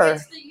wrong car.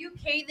 It's the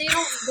UK.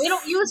 They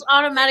don't use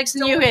automatics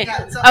in the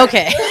UK.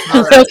 Okay.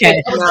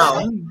 Okay.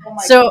 No. Oh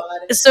my So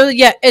God. so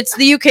yeah, it's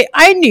the UK.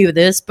 I knew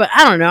this, but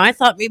I don't know. I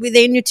thought maybe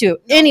they knew too.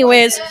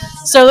 Anyways,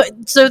 so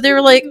they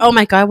were like, "Oh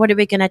my god, what are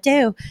we gonna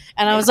do?"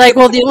 And I was like,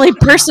 "Well, the only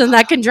person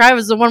that can drive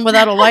is the one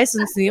without a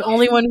license, the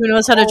only one who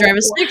knows how to drive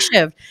a stick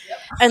shift."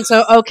 And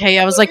so okay,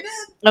 I was like,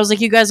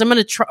 you guys, I'm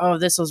gonna try. Oh,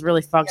 this was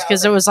really fucked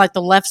because it was like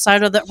the right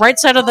side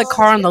of the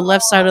car on the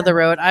left side of the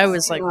road. I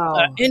was like,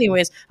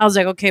 anyways, I was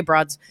like, okay,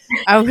 broads.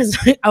 I was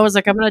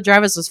like, I'm gonna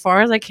drive us as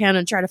far as I can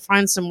and try to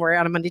find somewhere,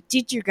 and I'm gonna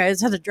teach you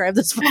guys how to drive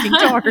this fucking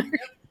car.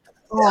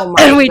 Oh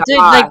my And we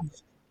God. did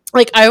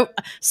like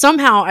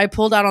I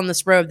pulled out on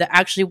this road that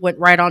actually went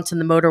right onto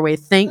the motorway.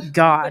 Thank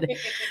God.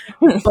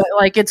 But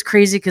like it's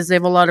crazy because they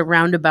have a lot of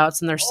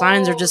roundabouts and their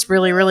signs are just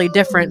really really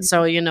different.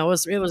 So it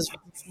was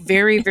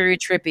very very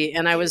trippy,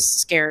 and I was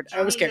scared.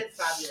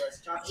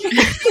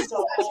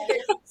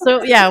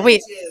 So yeah,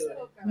 wait.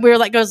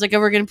 I was like,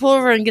 we're gonna pull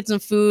over and get some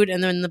food,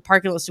 and then in the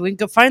parking lot, so we can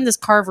go find this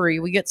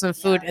carvery. We get some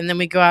food, and then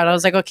we go out. I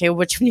was like, okay,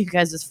 which one of you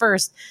guys is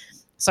first?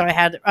 So I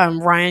had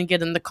Ryan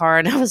get in the car,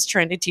 and I was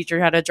trying to teach her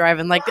how to drive,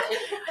 and like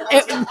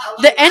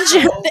the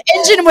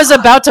engine was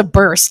about to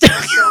burst.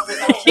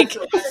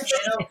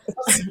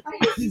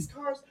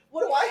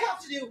 What do I have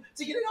to do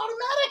to get an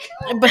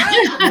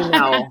automatic? I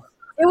know.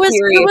 It was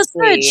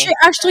good. Seriously. She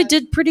actually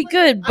did pretty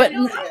good, but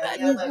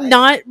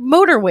not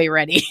motorway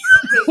ready.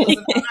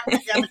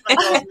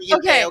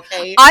 Okay.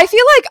 I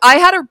feel like I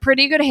had a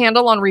pretty good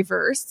handle on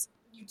reverse.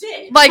 You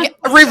did. Like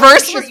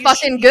reverse was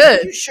fucking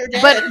good. You sure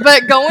did.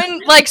 But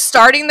going like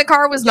starting the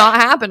car was not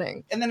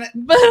happening. And then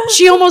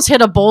She almost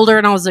hit a boulder,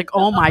 and I was like,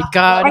 "Oh my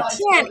god!" I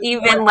can't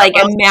even like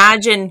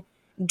imagine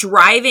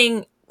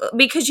driving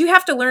because you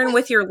have to learn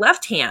with your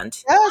left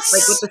hand, yes.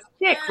 like with the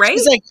stick, right?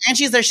 She's like, and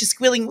she's there, she's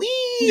squealing,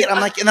 wee. And I'm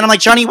like,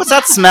 Johnny, what's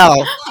that smell?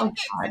 Oh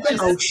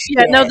shit!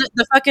 Yeah, no,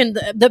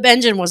 the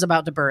engine was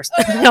about to burst.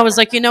 I was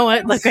like, you know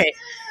what? Okay,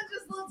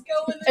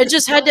 I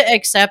just had to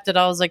accept it.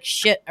 I was like,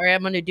 shit, all right,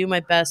 I'm going to do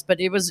my best. But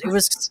it was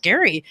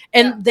scary.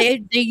 And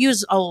they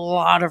use a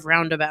lot of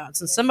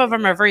roundabouts. And some of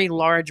them are very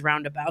large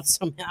roundabouts.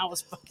 So that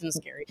was fucking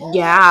scary.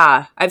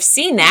 Yeah, I've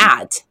seen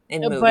that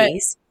in But-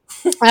 movies.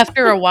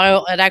 After a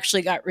while, it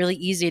actually got really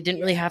easy. I didn't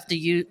really have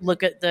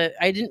to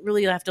I didn't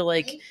really have to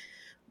like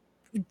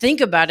think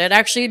about it.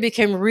 Actually, it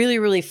became really,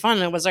 really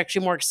fun. I was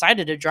actually more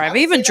excited to drive. I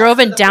even drove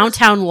in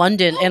downtown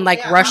London in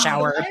like rush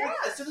hour.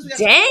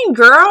 Dang,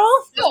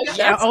 girl!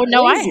 Yeah, oh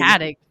no, I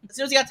had it. As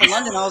soon as we got to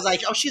London, I was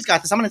like, "Oh, she's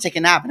got this. I'm gonna take a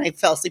nap," and I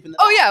fell asleep in the.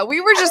 Oh yeah,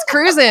 we were just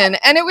cruising,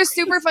 and it was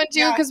super fun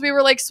too because we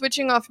were like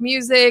switching off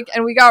music,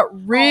 and we got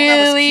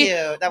really,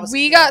 That was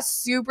we cute. got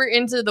super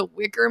into the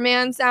Wicker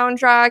Man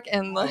soundtrack,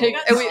 and like,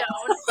 and we,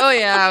 oh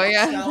yeah,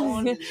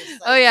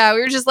 we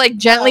were just like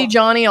gently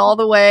Johnny all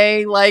the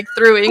way, like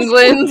through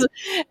England,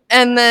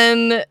 and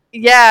then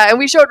and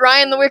we showed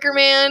Ryan the Wicker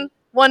Man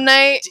one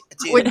night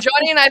when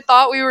Johnny and I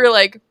thought we were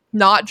like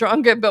not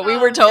drunk, but we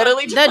were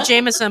totally drunk. That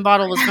Jameson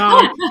bottle was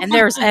gone, and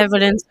there's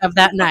evidence of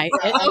that night.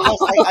 I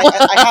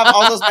have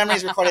all those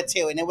memories recorded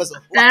too, and it was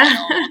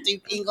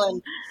dude,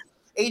 England.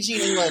 AG in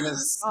England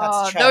is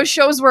those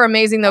shows were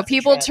amazing though.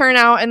 People turn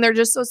out and they're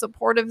just so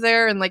supportive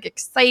there and like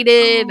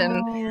excited,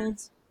 and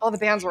all the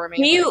bands were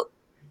amazing.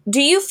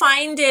 Do you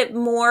find it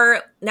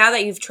more now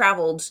that you've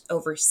traveled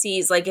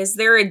overseas? Like, is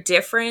there a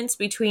difference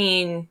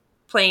between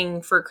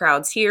playing for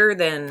crowds here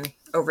than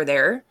over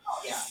there?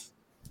 Oh, yeah.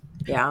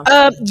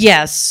 Yeah.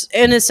 Yes,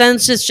 in a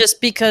sense, it's just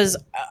because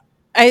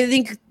I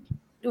think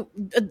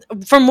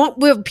from what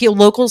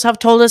locals have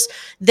told us,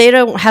 they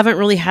haven't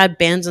really had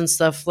bands and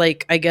stuff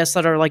like, I guess,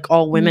 that are like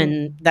all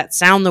women that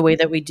sound the way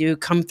that we do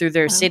come through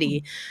their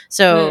city,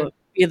 so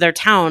their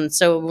town.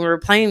 So when we were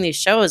playing these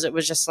shows, it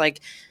was just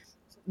like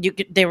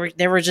they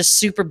were just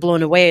super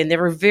blown away, and they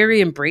were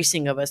very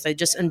embracing of us. They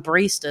just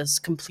embraced us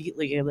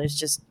completely. It was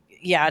just.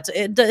 Yeah,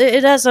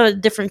 it has a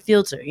different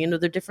feel to it.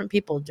 They're different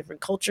people,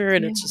 different culture,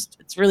 and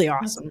it's really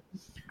awesome.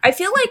 I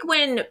feel like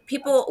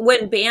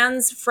when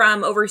bands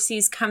from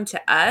overseas come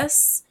to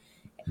us,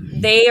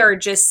 they are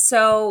just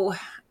so,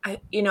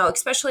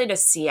 especially to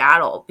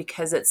Seattle,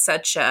 because it's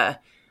such a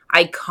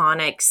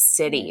iconic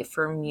city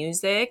for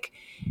music.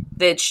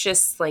 That's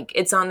just like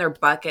it's on their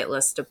bucket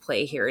list to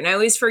play here, and I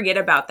always forget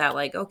about that.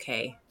 Like,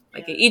 okay,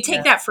 like you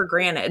take that for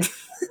granted.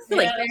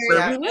 Very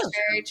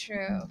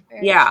true.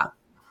 Yeah.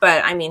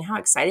 But I mean, how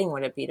exciting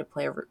would it be to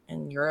play over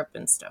in Europe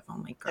and stuff? Oh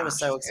my gosh. It was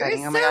so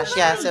exciting. Oh my gosh.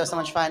 Yes, it was so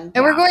much fun.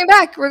 And we're going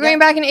back. We're going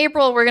back in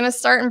April. We're going to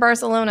start in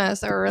Barcelona.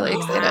 So we're really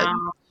excited. Wow.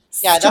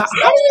 Yeah, how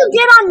do you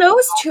get on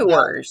those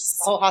tours?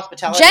 Whole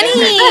hospitality.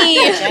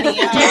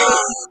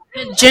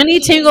 Jenny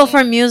Tingle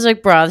from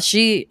Music Broth.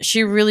 She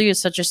really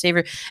is such a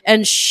savior,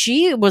 and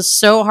she was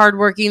so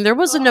hardworking. There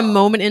wasn't a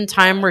moment in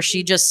time where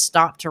she just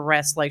stopped to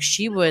rest. Like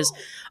she was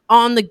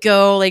on the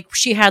go. Like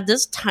she had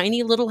this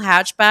tiny little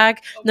hatchback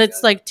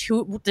that's like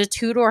the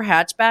 2-door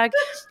hatchback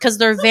because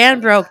their van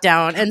broke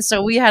down, and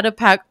so we had to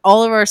pack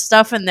all of our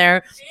stuff in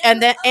there. And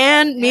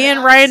me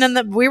and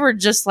Ryan we were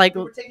just like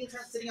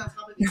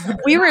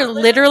we were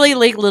literally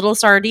like little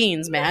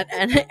sardines, man.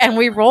 And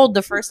we rolled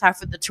the first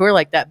half of the tour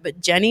like that.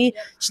 But Jenny,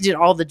 she did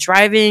all the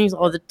driving,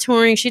 all the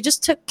touring. She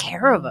just took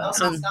care of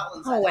us. I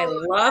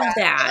love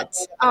that.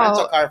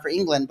 Rental car for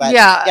England, but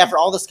for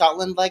all the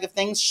Scotland leg of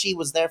things, she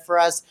was there for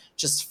us,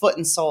 just foot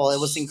and soul. It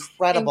was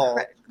incredible.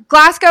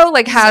 Glasgow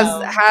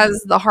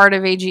has the heart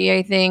of AG.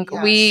 I think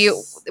we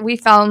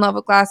fell in love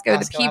with Glasgow.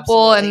 The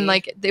people, and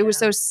like it was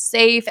so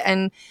safe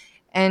and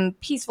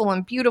peaceful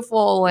and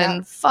beautiful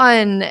and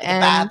fun, the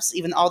and kebabs,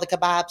 even all the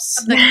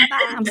kebabs.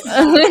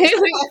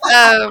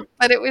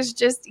 But it was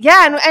just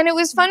and it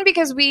was fun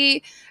because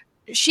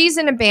she's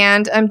in a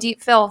band, Deep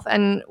Filth,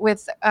 and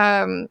with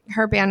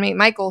her bandmate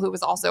Michael, who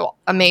was also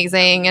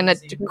amazing and a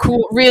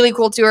really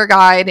cool tour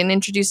guide, and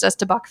introduced us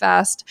to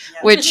Buckfest,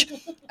 which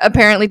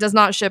apparently does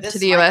not ship to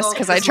the US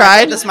because I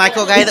tried. This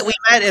Michael guy that we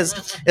met is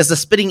the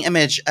spitting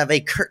image of a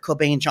Kurt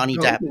Cobain, Johnny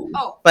Depp,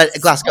 but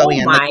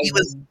Glasgowian.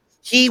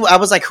 I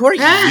was like, who are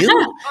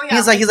you?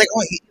 He's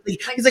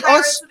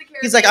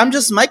like, I'm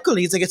just Michael.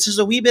 He's like, it's just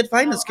a wee bit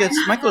fine. It's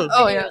Michael.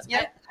 Oh yeah.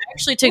 I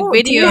actually took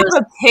videos. Do you have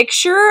a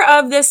picture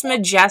of this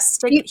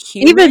majestic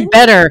human? Even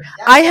better,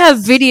 I have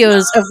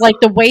videos of like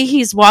the way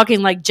he's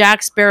walking like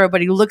Jack Sparrow,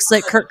 but he looks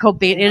like Kurt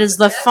Cobain. It is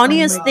the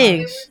funniest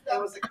thing.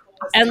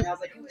 And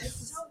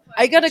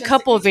I got a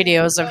couple of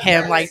videos of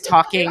him like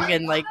talking,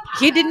 and like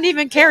he didn't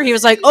even care. He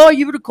was like, "Oh,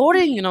 you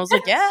recording?" And I was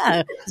like,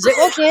 "Yeah." Is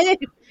it okay?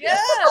 Yeah.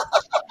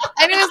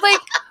 And it was like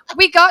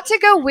we got to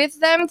go with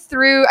them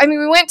through. I mean,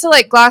 we went to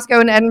like Glasgow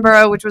and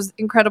Edinburgh, which was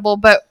incredible,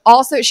 but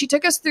also she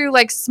took us through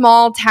like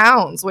small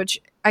towns,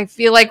 which I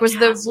feel like was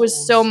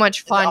so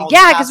much fun.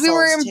 Yeah, because we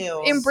were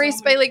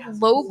embraced by like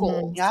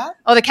locals. Yeah.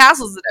 Oh, the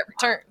castles at every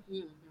turn.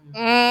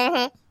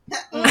 Mm-hmm.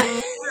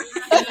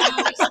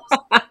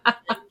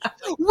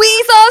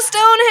 We saw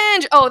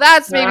Stonehenge. Oh,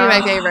 that's maybe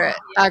my favorite,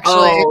 actually.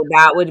 Oh,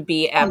 that would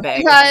be epic.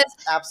 Because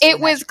it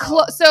was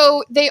close.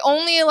 So they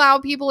only allow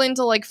people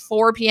into like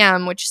 4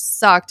 p.m., which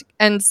sucked.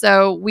 And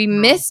so we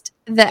missed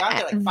the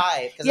like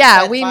 5.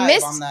 Yeah, we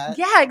missed.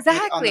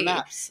 Exactly. On the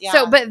maps. Yeah.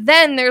 So, but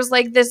then there's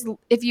like this,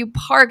 if you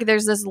park,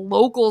 there's this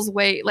locals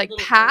way, like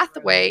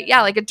pathway.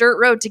 Yeah, like a dirt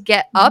road to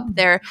get up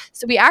there.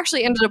 So we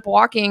actually ended up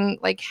walking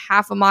like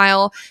half a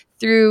mile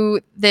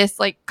through this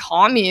like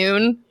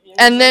commune.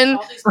 And then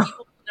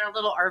their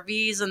little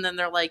RVs, and then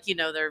they're like,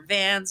 their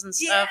vans and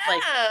stuff.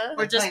 Like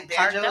we're just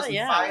parked out. And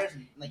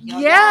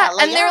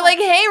and they're like,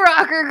 "Hey,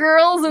 rocker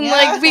girls," and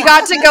like we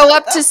got to go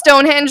up to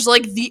Stonehenge,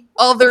 like the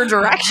other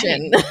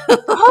direction.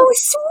 Oh,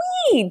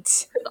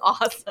 sweet!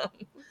 Awesome.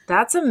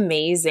 That's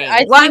amazing.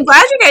 I Well, I'm think-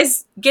 glad you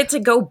guys get to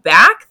go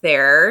back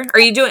there. Are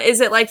you doing, is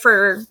it like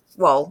for,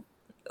 well,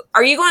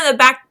 are you going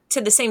back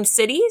to the same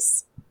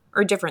cities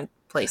or different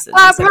places?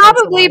 You said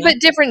Probably, Pennsylvania?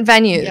 but different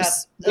venues. Yeah,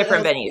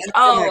 Different venues. and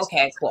Oh, different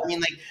okay, cool. I mean,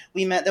 like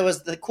we met. There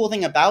was the cool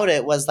thing about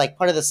it was like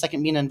part of the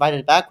second being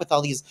invited back with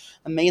all these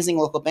amazing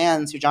local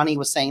bands who Johnny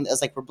was saying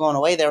is like we're blown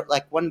away. They're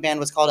like one band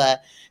was called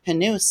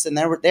Hanus, and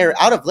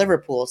they're out of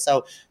Liverpool,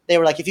 so they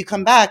were like, if you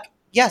come back,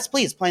 yes,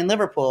 please play in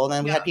Liverpool. And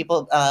then we had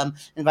people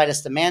invite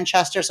us to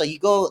Manchester. So you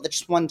go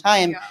just one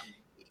time. Yeah.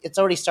 It's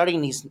already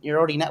starting these. You're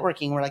already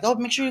networking. We're like, oh,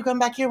 make sure you come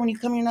back here when you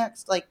come here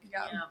next. Like,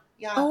 yeah.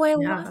 Oh, I Yeah,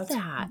 love that's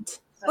that.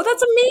 Well,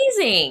 that's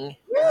amazing.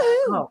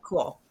 Oh,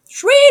 cool.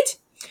 Sweet.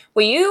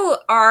 Well, you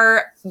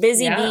are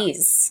busy Yeah.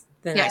 bees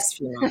the next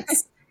few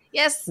months.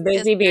 Yes.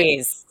 Busy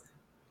bees.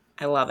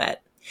 I love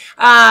it.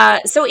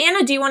 So,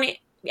 Anna, do you want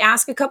to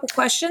ask a couple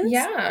questions?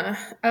 Yeah.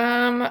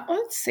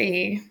 Let's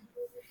see.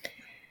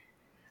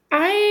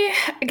 I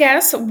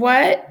guess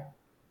what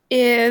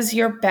is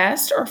your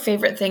best or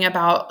favorite thing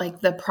about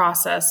like the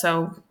process?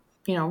 So,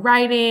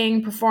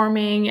 writing,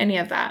 performing, any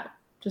of that,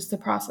 just the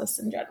process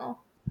in general.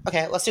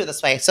 Okay, let's do it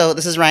this way. So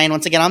this is Ryan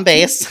once again on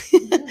bass.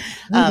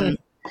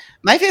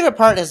 My favorite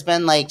part has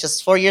been like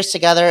just 4 years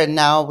together, and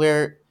now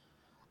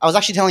I was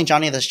actually telling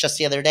Johnny this just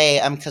the other day,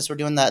 because we're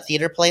doing the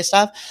theater play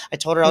stuff. I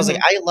told her I was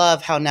like, I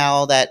love how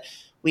now that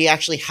we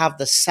actually have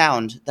the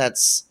sound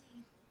that's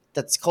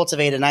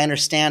cultivated, and I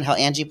understand how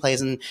Angie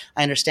plays, and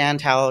I understand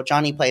how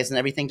Johnny plays, and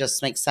everything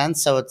just makes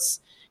sense. So it's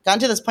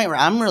gotten to this point where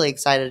I'm really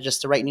excited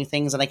just to write new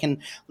things, and I can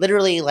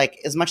literally, like,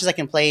 as much as I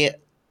can play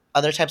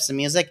other types of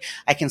music,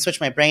 I can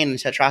switch my brain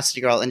into Atrocity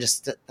Girl and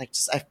just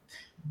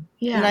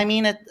you know what I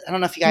mean? I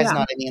don't know if you guys know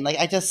what I mean. Like,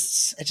 I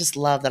just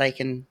love that I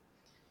can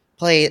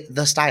play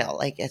the style.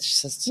 Like, it's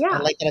just, I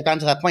like that I've gotten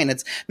to that point.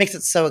 It makes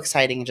it so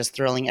exciting and just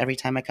thrilling every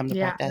time I come to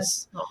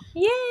practice. Cool.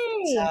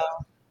 Yay. So,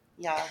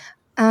 yeah.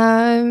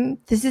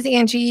 This is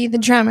Angie, the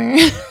drummer.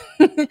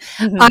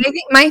 I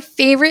think my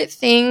favorite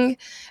thing,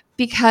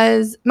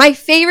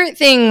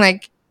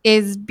 like,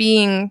 is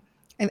being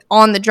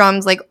on the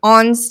drums, like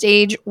on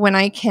stage, when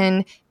I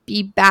can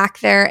be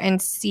back there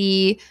and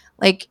see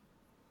like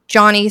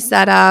Johnny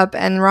set up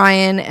and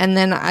Ryan, and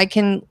then I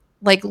can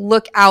like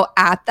look out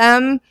at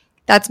them.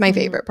 That's my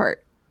favorite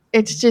part.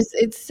 It's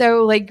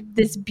so like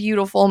this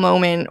beautiful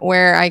moment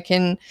where I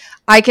can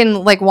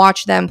like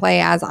watch them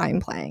play as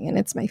I'm playing, and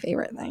it's my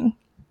favorite thing.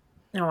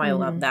 Oh, I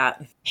love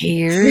that.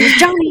 Here's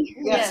Johnny.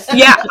 Yes.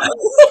 Yeah.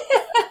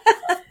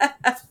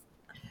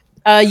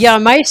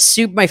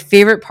 My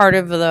favorite part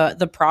of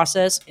the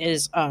process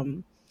is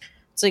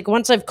it's like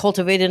once I've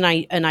cultivated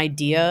an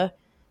idea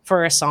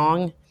for a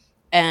song,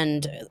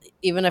 and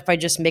even if I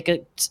just make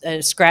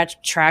a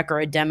scratch track or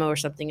a demo or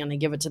something, and I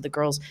give it to the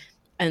girls,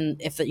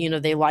 and if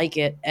they like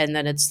it, and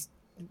then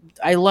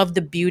I love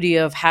the beauty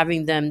of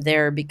having them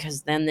there,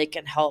 because then they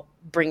can help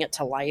bring it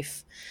to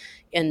life,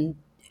 and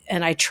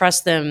I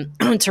trust them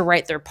to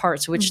write their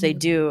parts, which they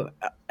do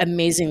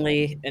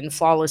amazingly and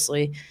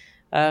flawlessly.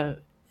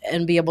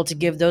 And be able to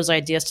give those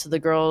ideas to the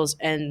girls,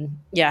 and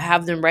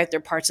have them write their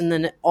parts, and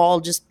then it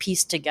all just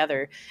piece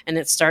together, and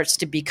it starts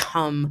to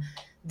become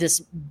this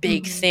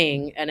big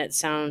thing, and it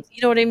sounds,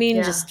 you know what I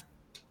mean?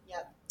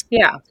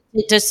 Yeah.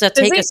 Just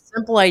take a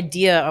simple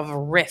idea of a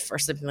riff or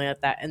something like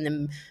that, and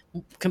then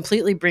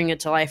completely bring it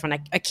to life. And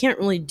I can't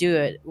really do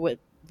it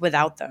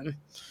without them.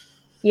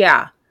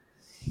 Yeah.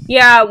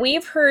 Yeah,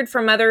 we've heard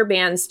from other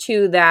bands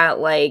too that,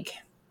 like,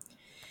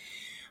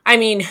 I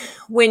mean,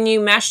 when you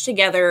mesh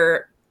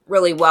together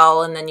really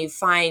well, and then you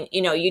find,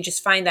 you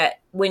just find that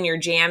when you're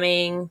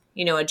jamming,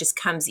 it just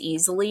comes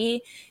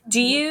easily. Do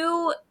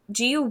you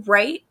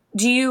write?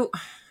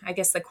 I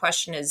guess the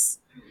question is,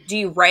 do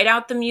you write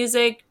out the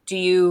music? Do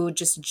you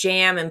just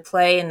jam and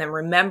play and then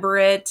remember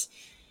it?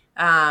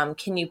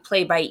 Can you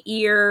play by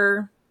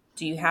ear?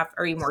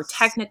 Are you more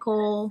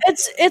technical?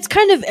 It's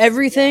kind of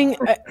everything.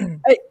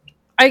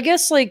 I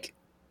guess like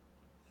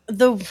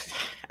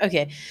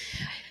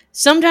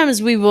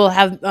sometimes we will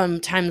have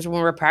times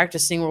when we're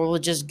practicing where we'll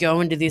just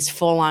go into these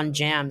full-on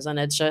jams, and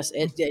it just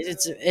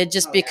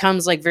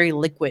becomes like very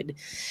liquid,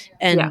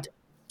 and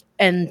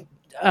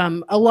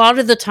a lot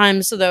of the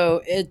times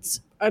though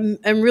I'm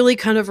really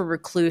kind of a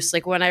recluse.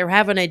 Like when I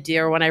have an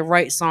idea or when I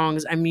write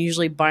songs, I'm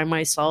usually by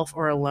myself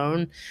or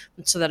alone,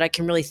 so that I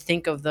can really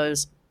think of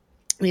these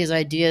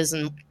ideas,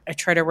 and I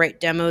try to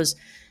write demos.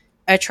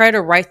 I try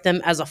to write them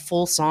as a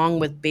full song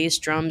with bass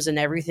drums and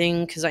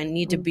everything, because I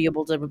need to be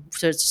able to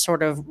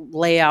sort of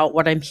lay out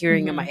what I'm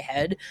hearing in my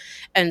head.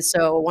 And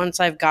so once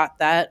I've got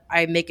that,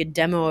 I make a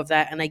demo of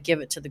that and I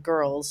give it to the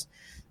girls.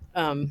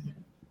 So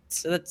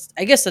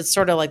I guess that's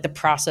sort of like the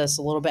process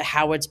a little bit,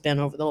 how it's been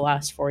over the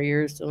last 4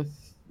 years.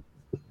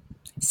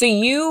 So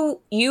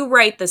you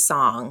write the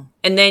song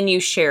and then you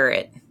share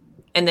it,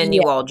 and then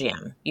you all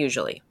jam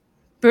usually.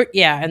 But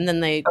and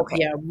then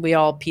we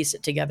all piece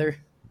it together.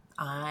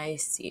 I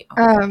see.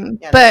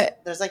 But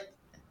there's like,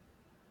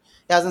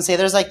 I was gonna say,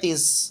 there's like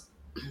these.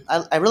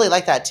 I really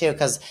like that too,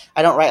 because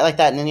I don't write like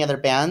that in any other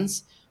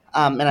bands,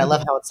 and I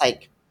love how it's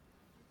like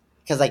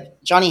because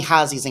like Johnny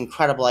has these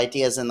incredible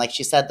ideas, and like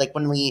she said, like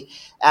when we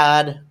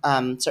add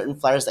certain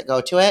flares that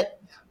go to it,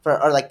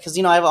 or like, because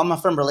I'm a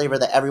firm believer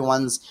that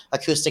everyone's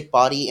acoustic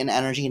body and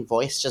energy and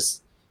voice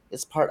just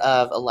is part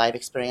of a live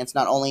experience,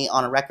 not only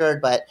on a record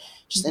but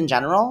just in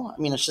general. I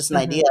mean, it's just an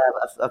idea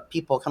of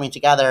people coming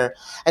together.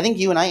 I think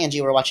you and I,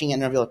 Angie, were watching an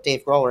interview with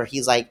Dave Grohl where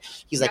he's like,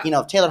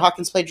 if Taylor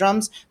Hawkins played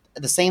drums,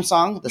 the same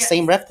song, the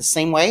same riff, the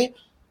same way.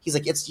 He's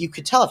like, you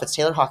could tell if it's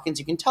Taylor Hawkins,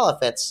 you can tell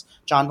if it's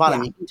John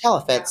Bonham, you can tell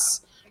if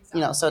it's,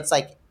 so it's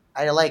like,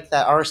 I like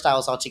that our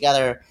styles all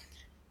together.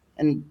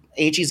 And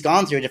AG's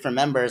gone through different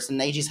members,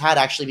 and AG's had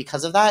actually,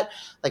 because of that,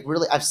 like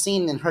really, I've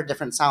seen and heard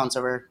different sounds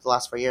over the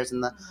last 4 years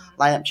and the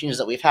lineup changes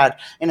that we've had.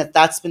 And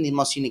that's been the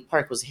most unique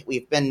part, was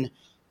we've been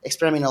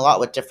experimenting a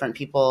lot with different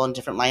people and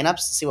different lineups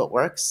to see what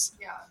works.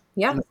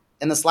 Yeah.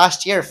 And this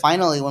last year,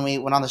 finally, when we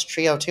went on this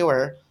trio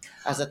tour,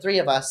 as the three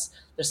of us,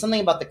 there's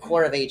something about the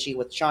core of AG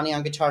with Johnny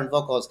on guitar and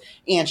vocals,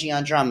 Angie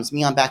on drums,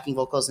 me on backing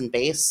vocals and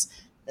bass.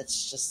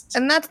 It's just,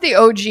 and that's the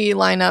OG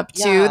lineup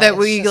too, that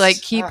we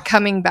like keep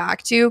coming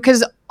back to,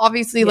 because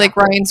obviously like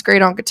Ryan's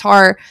great on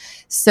guitar,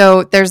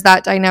 so there's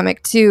that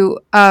dynamic too.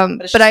 But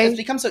it's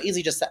become so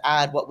easy just to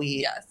add what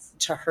we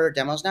to her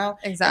demos now.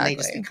 Exactly, and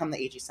they just become the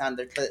AG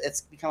sound.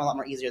 It's become a lot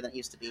more easier than it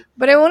used to be.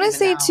 But I want to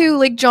say too,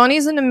 like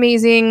Johnny's she's an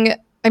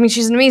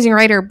amazing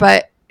writer,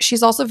 but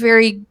she's also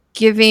very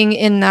giving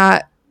in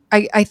that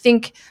I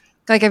think,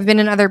 like, I've been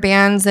in other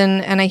bands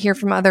and I hear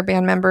from other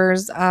band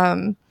members,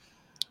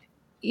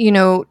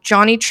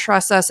 Johnny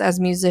trusts us as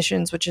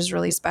musicians, which is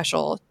really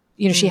special.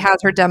 She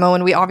has her demo,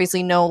 and we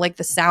obviously know like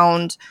the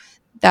sound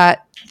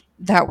that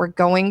we're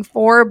going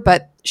for,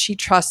 but she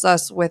trusts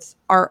us with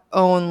our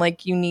own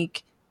like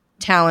unique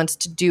talents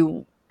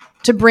to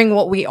bring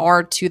what we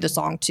are to the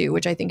song too,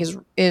 which I think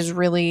is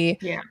really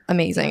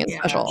amazing and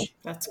special.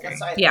 That's great.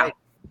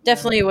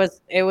 Definitely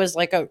it was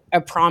like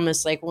a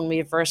promise, like when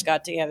we first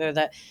got together,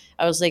 that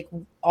I was like,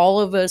 all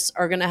of us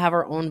are gonna have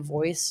our own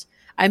voice.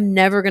 I'm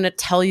never gonna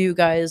tell you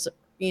guys,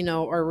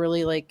 or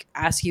really like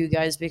ask you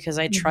guys, because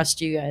I trust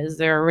you guys.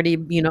 They're already,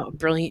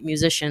 brilliant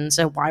musicians.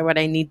 So why would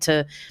I need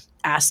to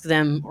ask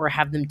them or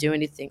have them do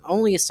anything?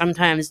 Only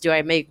sometimes do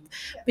I make,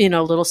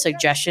 little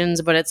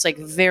suggestions, but it's like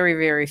very,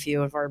 very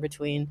few and far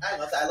between. I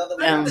love that. I love that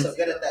we're so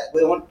good at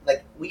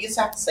that. We used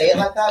to have to say it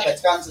like that, but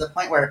it's gotten to the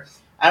point where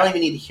I don't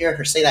even need to hear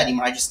her say that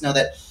anymore. I just know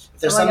that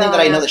if there's something that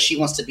I know that she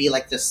wants to be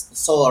like this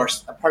solo or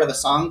a part of a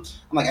song,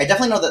 I'm like, I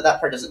definitely know that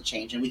part doesn't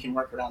change, and we can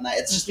work around that.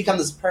 It's just become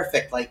this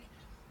perfect like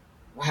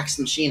wax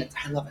machine.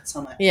 I love it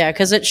so much. Yeah,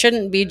 because it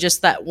shouldn't be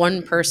just that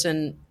one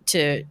person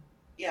to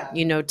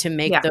to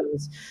make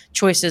those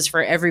choices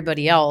for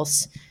everybody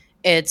else.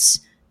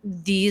 It's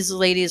these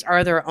ladies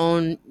are their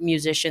own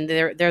musician.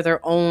 They're their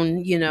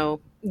own,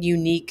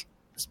 unique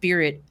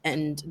spirit,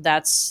 and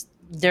that's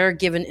their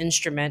given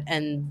instrument,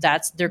 and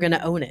they're going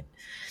to own it.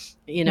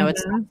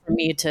 It's not for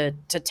me to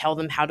tell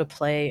them how to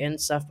play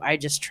and stuff. I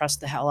just trust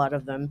the hell out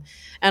of them.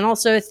 And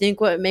also I think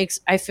what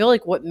makes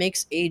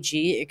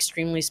AG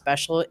extremely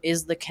special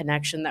is the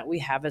connection that we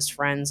have as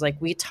friends. Like,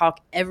 we talk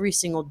every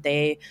single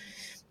day.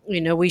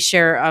 We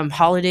share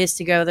holidays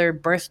together,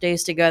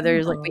 birthdays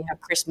together. Like, we have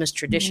Christmas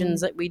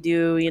traditions that we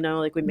do,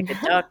 like we make a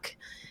duck.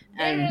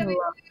 And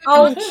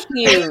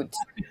cute.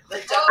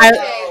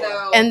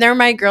 And they're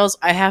my girls.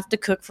 I have to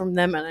cook from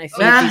them, and I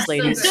feed these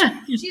ladies.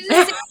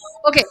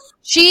 Okay,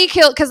 she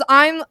killed, because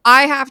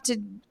I have to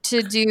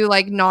do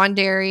like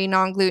non-dairy,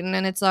 non-gluten,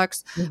 and it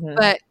sucks.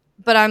 But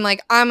I'm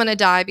like, I'm gonna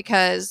die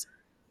because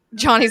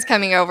Johnny's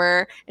coming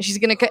over, and she's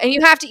gonna and you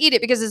have to eat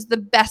it because it's the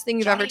best thing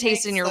you've ever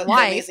tasted in your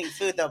life. Amazing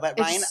food though, but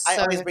Ryan, I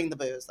always bring the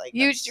booze. Like,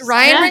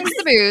 Ryan brings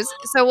the booze,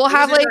 so we'll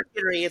have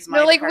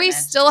like we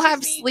still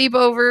have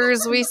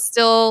sleepovers. We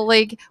still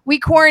we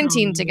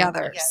quarantine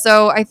together.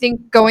 So I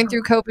think going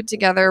through COVID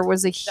together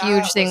was a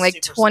huge thing. Like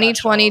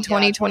 2020,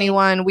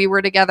 2021, we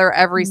were together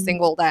every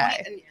single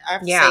day. I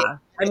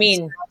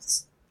mean,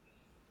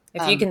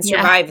 if you can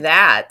survive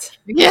that.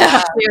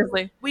 Yeah,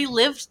 seriously. We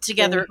lived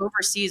together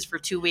overseas for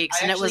 2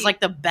 weeks, and it was like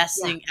the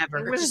best thing ever.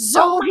 It was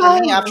so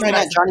fun. After I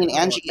met Johnny and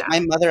Angie,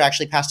 my mother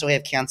actually passed away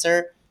of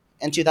cancer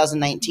in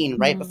 2019,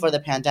 right before the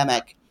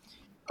pandemic.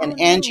 And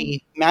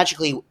Angie,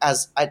 magically,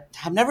 as I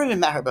have never even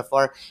met her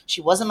before,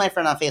 she wasn't my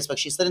friend on Facebook.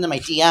 She slid into my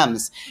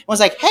DMs and was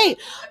like, "Hey,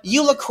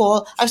 you look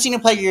cool. I've seen you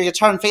play your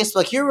guitar on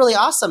Facebook. You're really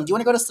awesome. Do you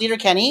want to go to Sleater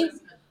Kenny?"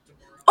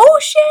 Oh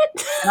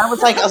shit! And I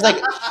was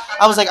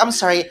like, I'm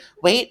sorry.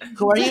 Wait,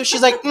 who are you?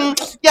 She's like,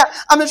 yeah,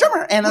 I'm the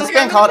drummer in this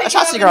band called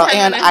Atrocity Girl,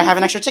 and I have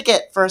an extra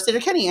ticket for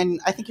Sleater Kenny, and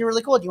I think you're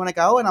really cool. Do you want to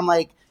go? And I'm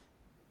like,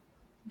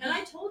 and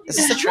I told you, is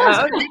this the truth?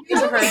 I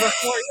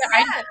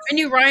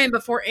knew Ryan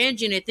before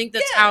Angie, and I think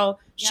that's how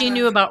she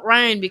knew about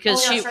Ryan,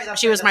 because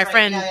she was my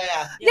friend.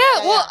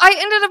 Well, I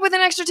ended up with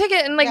an extra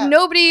ticket, and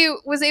nobody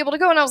was able to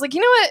go, and I was like,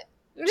 you know what?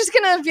 I'm just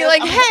gonna be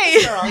like,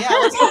 "Hey,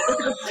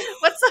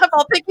 what's up?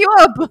 I'll pick you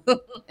up."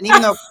 And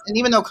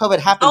even though COVID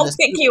happened, I'll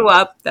pick you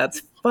up.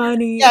 That's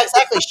funny. Yeah,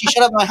 exactly. She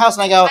showed up at my house,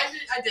 and I go,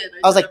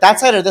 I was like, "That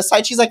side or this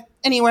side?" She's like,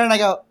 "Anywhere," and I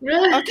go,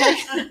 "Really? Okay."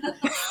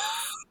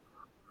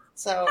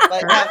 So,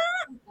 but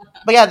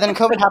But yeah, then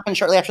COVID happened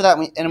shortly after that,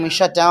 and we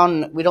shut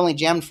down. We'd only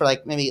jammed for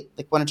like maybe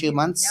like 1 or 2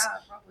 months,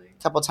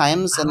 a couple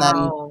times, and then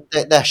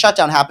the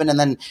shutdown happened. And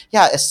then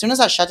as soon as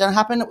that shutdown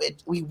happened,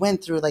 we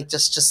went through like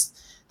just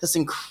this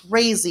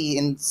crazy,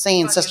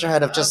 insane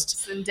sisterhood of just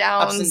ups and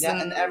downs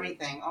and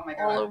everything. Oh my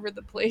god, all over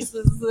the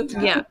places.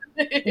 Yeah.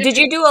 Did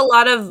you do a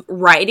lot of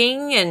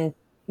writing and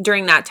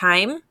during that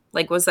time?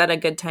 Like, was that a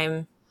good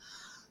time?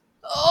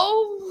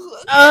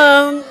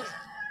 I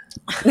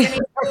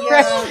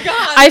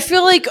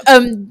feel like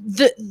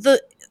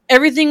the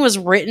everything was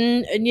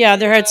written, and yeah,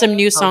 there had some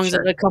new songs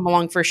that had come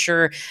along for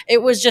sure.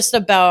 It was just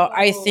about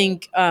I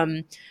think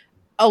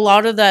a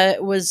lot of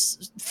that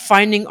was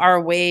finding our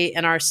way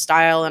and our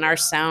style and our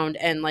sound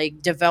and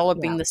like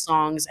developing the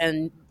songs,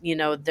 and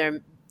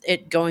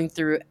it going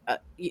through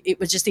it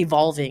was just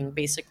evolving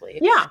basically.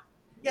 Yeah.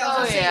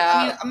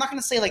 I mean, I'm not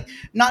gonna say like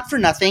not for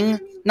nothing.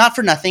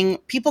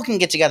 People can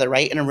get together,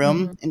 right, in a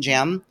room and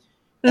jam.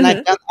 And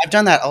I've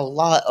done that a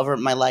lot over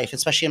my life,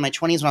 especially in my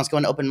 20s when I was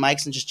going to open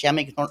mics and just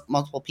jamming with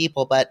multiple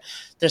people. But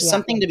there's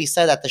something to be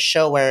said at the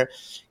show where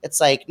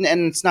it's like,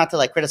 and it's not to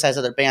like criticize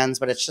other bands,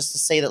 but it's just to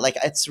say that like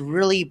it's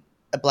really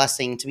a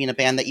blessing to be in a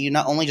band that you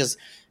not only just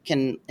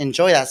can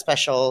enjoy that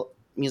special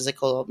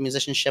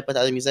musicianship with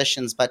other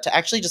musicians, but to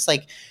actually just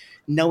like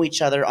know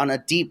each other on a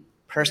deep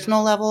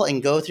personal level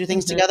and go through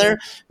things together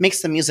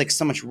makes the music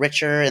so much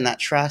richer, and that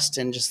trust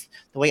and just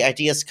the way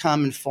ideas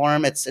come and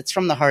form. It's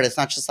from the heart. It's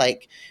not just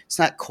like, it's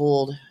not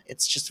cold.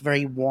 It's just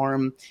very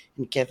warm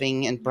and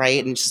giving and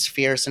bright and just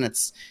fierce. And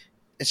it's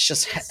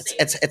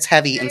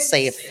heavy and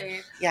safe.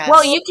 Yeah.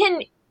 Well, you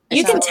can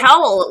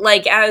tell,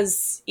 like,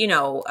 as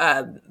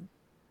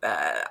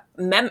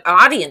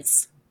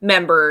audience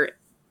member,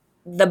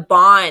 the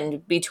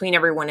bond between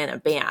everyone in a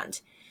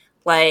band.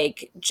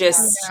 Like,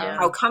 just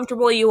how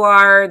comfortable you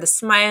are, the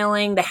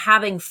smiling, the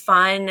having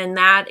fun, and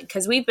that,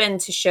 because we've been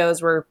to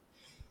shows where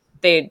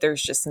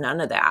there's just none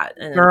of that.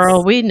 And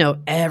girl, we know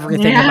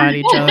everything about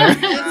each other.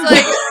 It's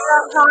like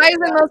highs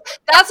and lows.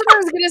 That's what I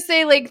was gonna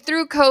say. Like,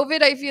 through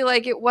COVID, I feel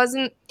like it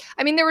wasn't.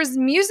 I mean, there was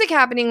music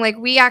happening. Like,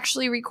 we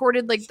actually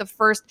recorded like the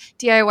first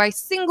DIY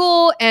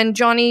single, and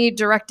Johnny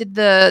directed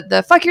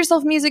the "Fuck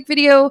Yourself" music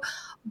video.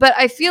 But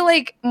I feel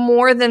like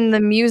more than the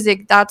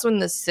music, that's when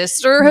the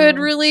sisterhood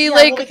really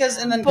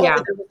because and then the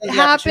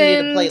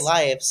opportunity to play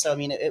live. So I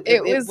mean,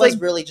 it was like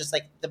really just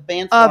like the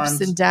band ups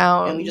formed, and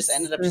downs, and we just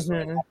ended up just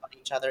on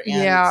each other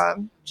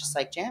and just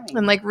like jamming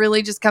and like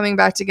really just coming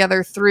back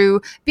together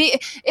through.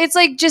 It's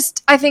like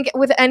just I think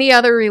with any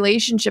other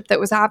relationship that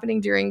was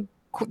happening during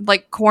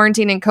like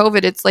quarantine and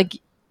COVID, it's like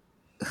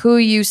who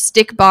you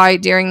stick by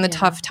during the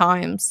tough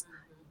times,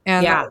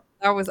 and that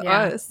was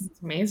us. It's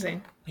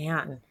amazing,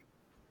 man.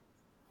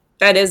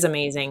 That is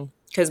amazing,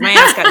 because my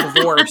ass got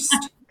divorced.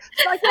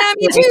 Yeah,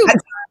 me too.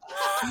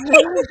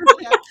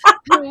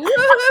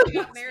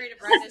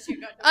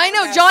 I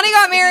know, Johnny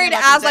got married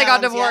as I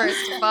got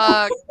divorced.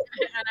 Fuck.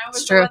 And I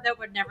was the one that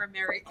would never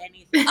marry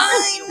anything.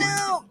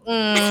 I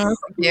know.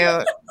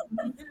 Cute.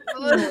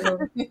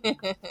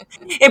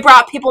 It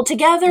brought people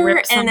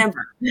together, and it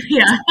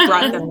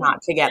brought them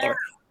not together.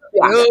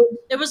 Yeah.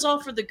 It was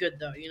all for the good,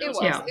 though. You know, it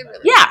was. It really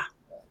was.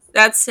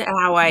 That's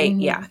how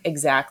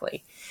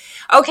exactly.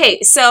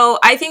 Okay, so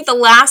I think the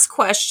last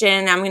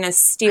question, I'm going to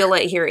steal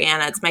it here,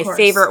 Anna. It's my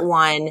favorite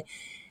one.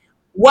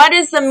 What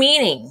is the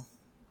meaning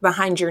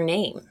behind your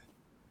name?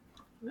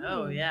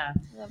 Oh, yeah.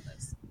 Love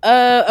this.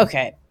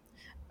 Okay.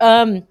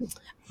 I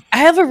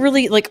have a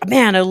really,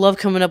 I love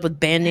coming up with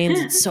band names.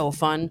 It's so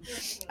fun.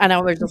 And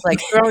I was just,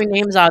 throwing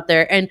names out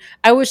there. And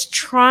I was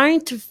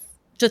trying to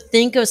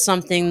think of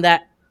something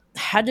that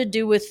had to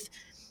do with,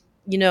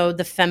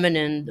 the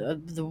feminine,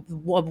 the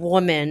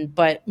woman,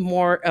 but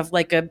more of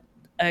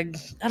I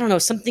don't know,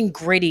 something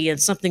gritty and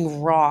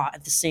something raw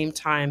at the same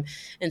time,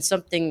 and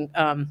something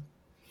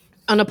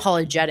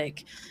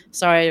unapologetic.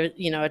 So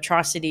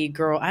Atrocity,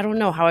 girl, I don't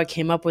know how I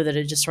came up with it.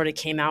 It just sort of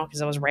came out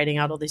because I was writing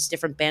out all these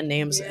different band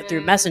names through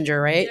Messenger,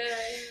 right?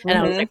 And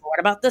I was like, what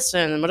about this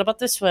one? And what about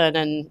this one?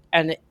 And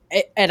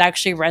it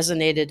actually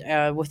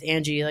resonated with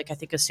Angie. I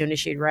think as soon as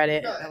she'd read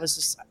it, I was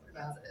just...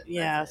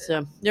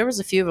 so there was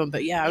a few of them,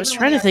 but I was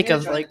trying to think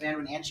of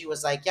when Angie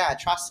was like,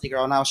 Atrocity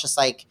Girl, and I was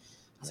like,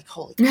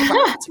 holy crap,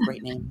 that's a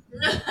great name.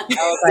 I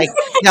was like,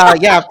 no,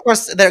 of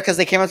course, because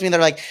they came up to me, they're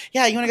like, you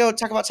want to go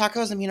talk about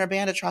tacos and me and our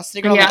band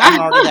Atrocity Girl? Yeah. I'm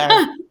already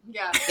there.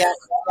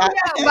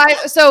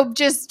 So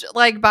just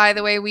by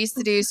the way, we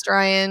seduced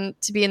Ryan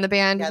to be in the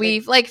band.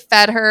 We've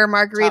fed her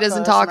margaritas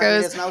and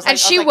tacos, and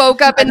she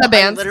woke up in the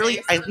band.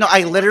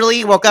 I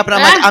literally woke up and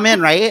I'm like, I'm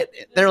in, right?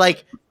 They're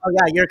like, oh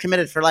yeah, you're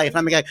committed for life. And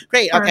I'm like,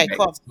 great, okay,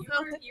 cool.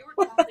 You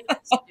were totally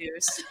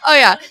seduced. Oh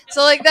yeah,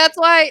 so that's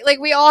why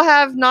we all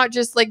have not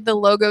just the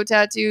logo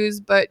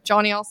tattoos, but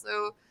Johnny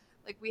also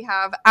we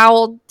have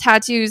owl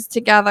tattoos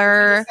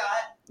together.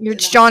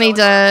 Which Johnny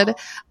did.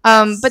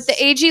 But the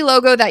AG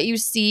logo that you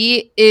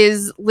see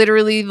is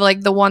literally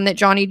the one that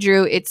Johnny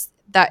drew. It's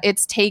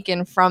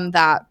taken from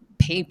that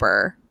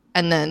paper.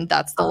 and then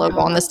that's the logo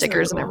on the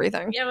stickers and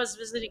everything. Yeah, I was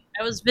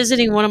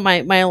visiting one of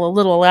my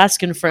little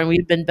Alaskan friend.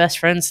 We've been best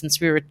friends since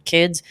we were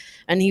kids,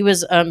 and he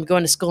was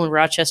going to school in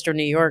Rochester,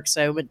 New York.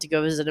 So I went to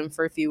go visit him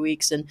for a few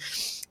weeks, and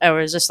I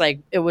was just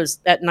like, it was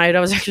at night. I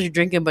was actually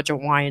drinking a bunch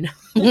of wine.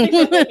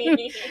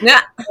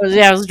 Yeah.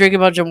 I was drinking a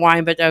bunch of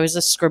wine, but I was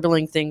just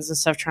scribbling things and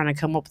stuff, trying to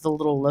come up with a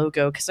little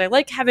logo because I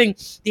like having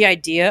the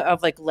idea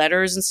of like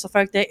letters and stuff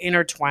like that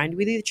intertwined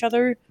with each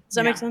other. Does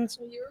that make sense?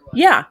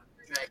 Yeah.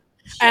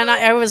 And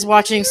I was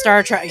watching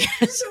Star Trek.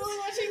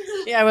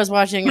 Yeah, I was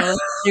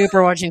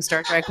super watching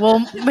Star Trek. Well,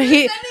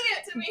 my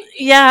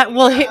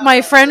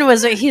friend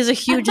he's a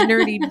huge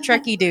nerdy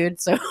Trekkie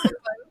dude. So,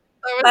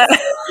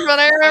 But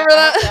I remember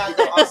that.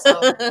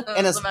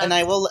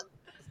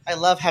 I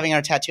love having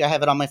our tattoo. I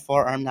have it on my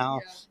forearm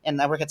now,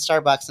 and I work at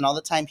Starbucks, and all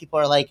the time people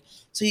are like,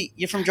 "So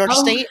you're from Georgia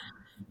State?"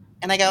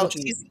 And I go,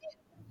 "Excuse me?"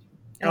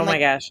 Oh my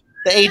gosh.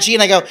 The AG,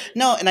 and I go,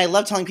 "No," and I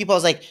love telling people, I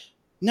was like,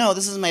 "No,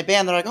 this is my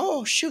band." They're like,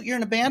 "Oh shoot, you're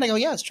in a band?" I go,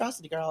 "Yeah, it's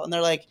Atrocity Girl," and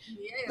they're like,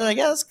 "Yeah,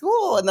 that's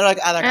cool," and they're like,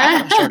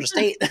 "I'm from Georgia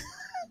State."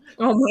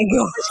 Oh my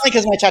god! It's funny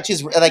because my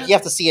tattoos, like, you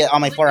have to see it on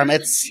my forearm.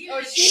 It's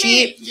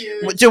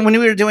when we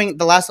were doing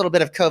the last little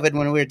bit of COVID,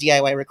 when we were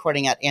DIY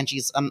recording at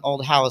Angie's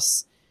old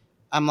house.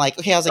 I'm like,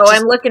 okay, I was like,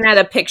 I'm looking at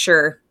a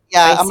picture.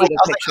 Yeah, I was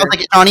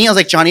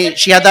like, Johnny,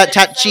 she had that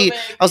tattoo.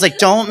 I was like,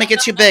 don't make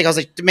it too big. I was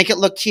like, make it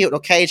look cute,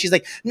 okay? And she's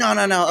like, no,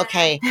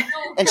 okay.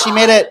 And she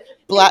made it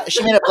black.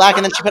 She made it black,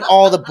 and then she put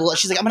all the blood.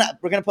 She's like,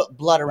 we're gonna put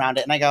blood around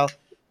it. And I go,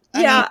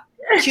 yeah,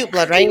 cute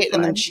blood, right?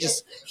 And then she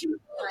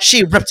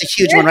ripped a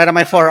huge one right on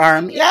my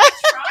forearm. Yeah.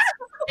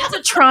 It's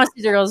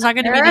Atrocity Girl. It's not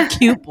going to be the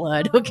cute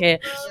blood. Okay.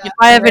 If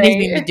I have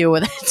anything to do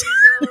with it.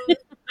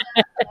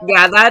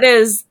 Yeah,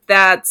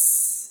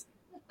 that's.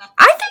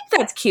 I think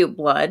that's cute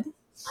blood.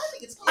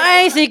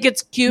 I think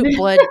it's cute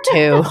blood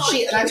too.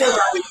 I told her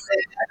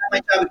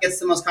my job gets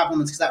the most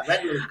compliments because that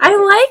red one. I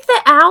like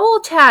the owl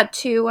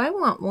tattoo. I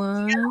want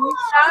one.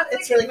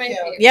 It's really cute.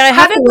 Yeah,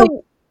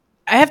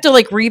 I have to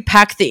like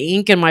repack the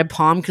ink in my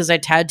palm because I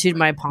tattooed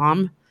my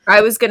palm.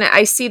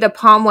 I see the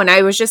palm one.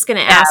 I was just gonna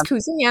ask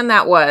whose hand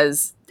that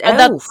was. And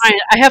that's fine.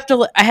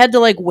 I had to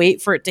like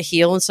wait for it to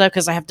heal and stuff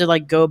because I have to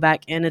like go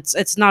back in.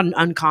 It's not an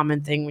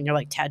uncommon thing when you're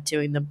like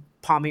tattooing the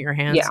palm of your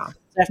hands. Yeah. So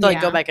I have to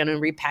like go back in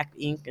and repack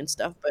ink and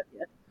stuff.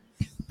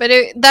 But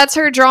that's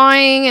her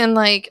drawing, and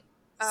like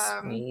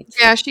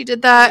yeah, she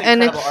did that,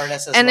 and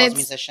artist as well as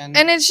musician.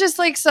 And it's just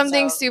like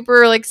something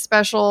super like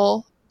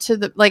special to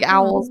the like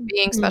owls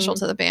being special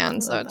to the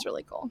band, so it's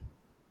really cool.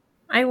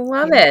 I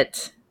love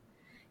it.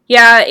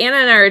 Yeah, Anna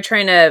and I are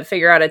trying to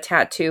figure out a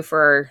tattoo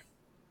for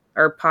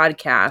our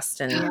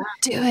podcast, and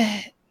do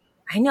it.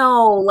 I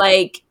know,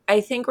 like,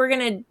 I think we're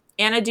gonna.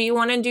 Anna, do you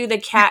want to do the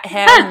cat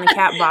head and the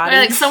cat body?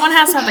 Like, someone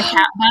has to have the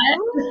cat butt.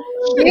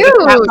 Cute.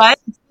 Cat butt?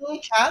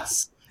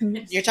 Cats.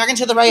 You're talking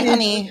to the right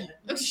honey.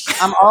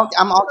 I'm all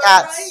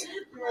cats.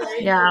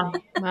 Yeah.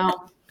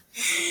 Well,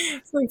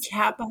 it's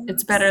cat butt.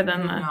 It's better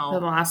than the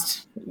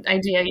last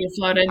idea you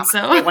floated.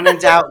 So when in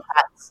doubt,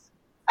 cats.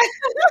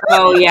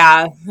 Oh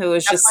yeah, it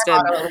was just the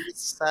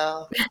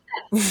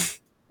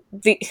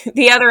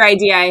other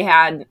idea I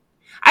had.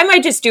 I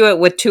might just do it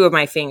with two of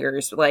my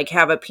fingers, like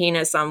have a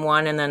penis on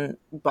one and then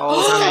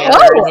balls on the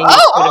other, and then you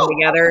put them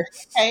together.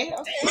 Okay.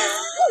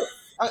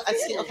 I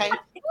see. Okay,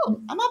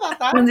 I'm about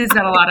that. Lindsay's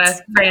got a lot of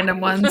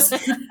random ones.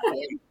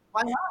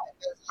 Why not?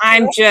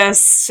 I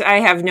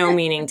have no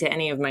meaning to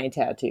any of my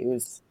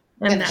tattoos,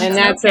 and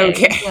that's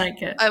okay. I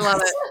like it. I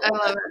love it.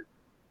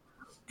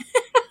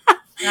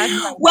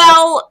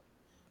 Well,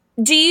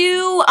 do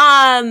you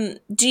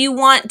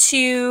want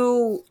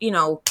to,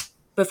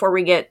 before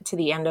we get to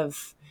the end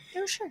of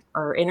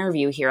our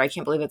interview here, I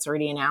can't believe it's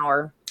already an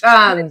hour.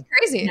 It's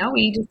crazy. No,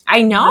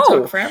 I know.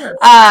 Talk forever.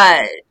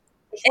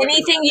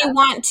 Anything you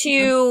want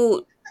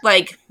to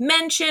like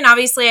mention?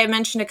 Obviously, I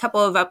mentioned a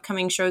couple of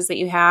upcoming shows that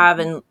you have,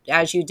 and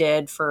as you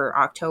did for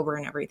October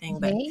and everything.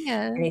 But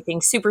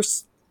anything super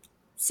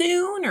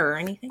soon or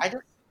anything?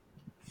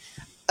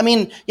 I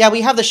mean, yeah,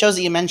 we have the shows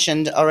that you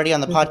mentioned already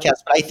on the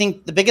podcast, but I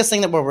think the biggest thing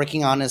that we're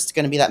working on is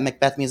going to be that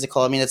Macbeth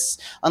musical. I mean, it's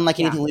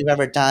unlike anything we've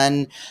ever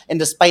done. And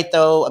despite,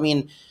 though, I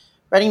mean,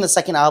 writing the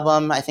second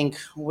album, I think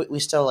we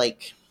still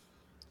like,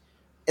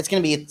 it's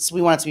going to be,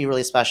 we want it to be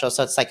really special.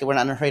 So it's like, we're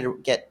not in a hurry to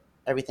get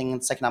everything in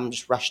the second album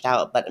just rushed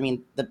out. But I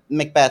mean, the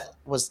Macbeth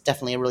was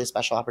definitely a really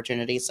special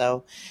opportunity.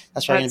 So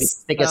that's probably going to be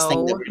the biggest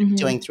thing that we're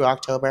doing through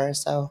October.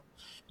 So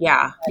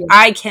yeah,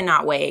 I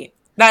cannot wait.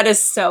 That is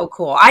so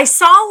cool. I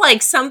saw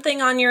like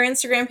something on your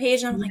Instagram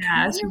page, and I'm like,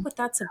 I wonder what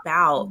that's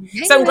about.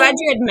 Yeah. So I'm glad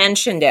you had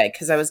mentioned it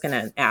because I was going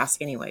to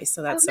ask anyway.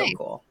 So that's so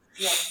cool.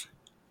 Yeah.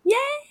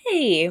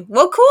 Yay.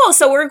 Well, cool.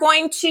 So we're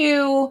going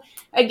to,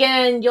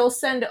 again, you'll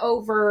send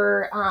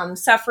over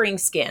Suffering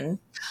Skin.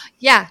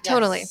 Yeah,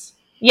 totally.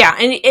 Yeah.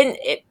 And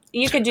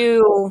you could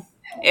do,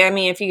 I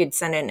mean, if you could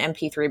send it in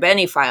MP3, but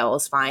any file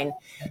is fine.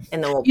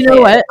 And then we'll You know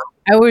what?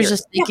 I was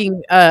just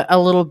thinking a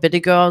little bit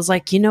ago, I was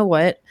like, you know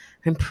what?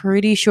 I'm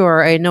pretty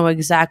sure I know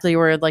exactly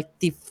where like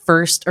the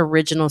first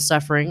original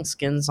Suffering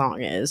Skin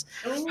song is.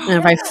 And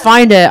if I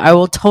find it, I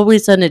will totally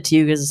send it to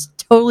you because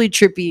it's totally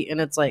trippy, and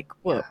it's like,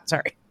 whoa,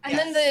 sorry. And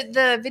then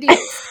the video,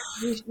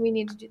 we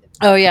need to do that.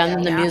 Oh yeah, and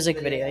then the music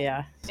video,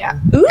 yeah.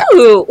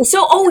 Ooh.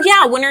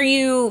 So, when are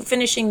you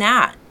finishing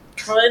that?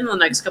 Probably in the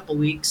next couple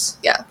weeks.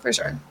 Yeah, for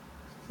sure.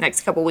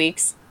 Next couple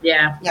weeks?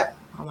 Yeah. Yep.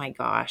 Oh my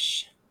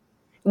gosh.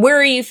 Where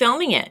are you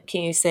filming it?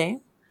 Can you say?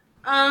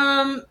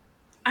 I'm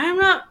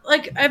not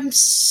I'm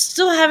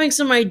still having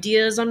some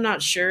ideas. I'm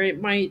not sure.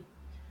 It might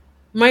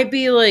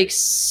be like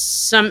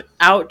some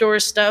outdoor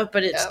stuff,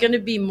 but it's gonna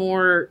be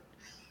more.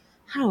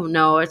 I don't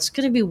know. It's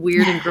gonna be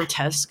weird and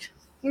grotesque.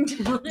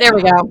 There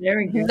we go.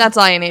 That's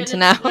all you need to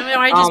know.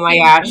 Oh my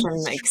gosh,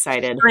 I'm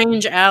excited.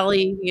 Strange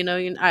alley,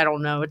 I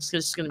don't know. It's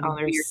just gonna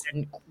be weird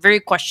and very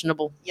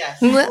questionable.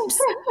 Yes.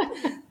 Whoops.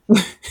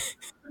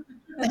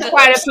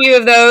 Quite a few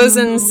of those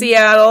in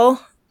Seattle.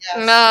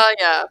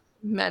 Yeah,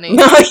 many.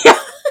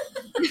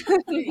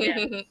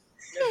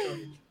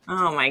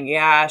 Oh my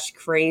gosh,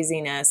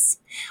 craziness.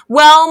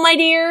 Well, my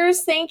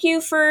dears, thank you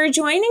for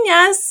joining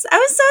us. I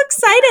was so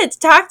excited to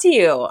talk to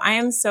you. I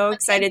am so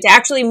excited to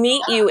actually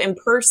meet you in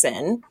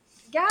person.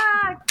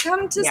 Yeah,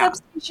 come to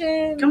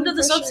Substation. Come to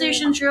the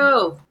Substation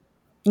show.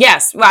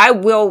 Yes, well, I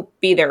will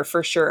be there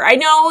for sure. I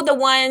know the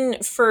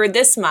one for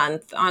this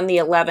month on the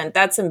 11th,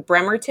 that's in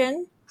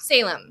Bremerton.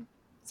 Salem.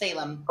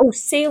 Oh,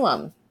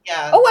 Salem.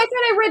 Yeah. Oh, I thought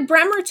I read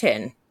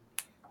Bremerton.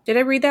 Did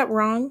I read that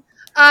wrong?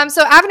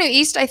 So Avenue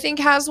East, I think,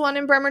 has one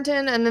in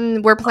Bremerton, and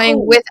then we're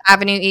playing with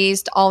Avenue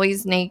East,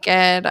 Always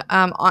Naked,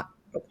 on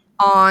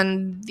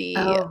the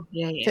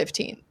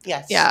 15th.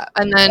 Yes. Yeah,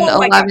 and then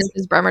 11th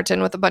is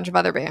Bremerton with a bunch of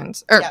other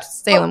bands, or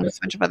Salem with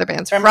a bunch of other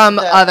bands from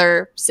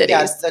other cities.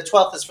 Yes, the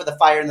 12th is for the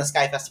Fire in the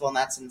Sky Festival, and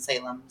that's in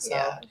Salem. So.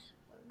 Yeah.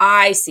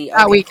 I see.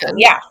 That weekend.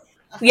 Yeah.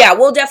 Yeah,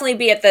 we'll definitely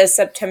be at the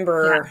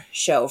September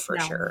show for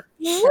sure.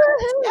 Yeah.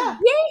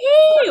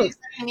 Yay! Excited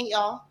to meet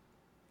y'all.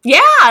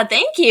 Yeah,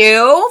 thank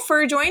you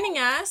for joining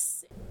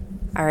us.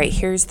 All right,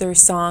 here's their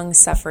song,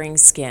 Suffering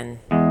Skin.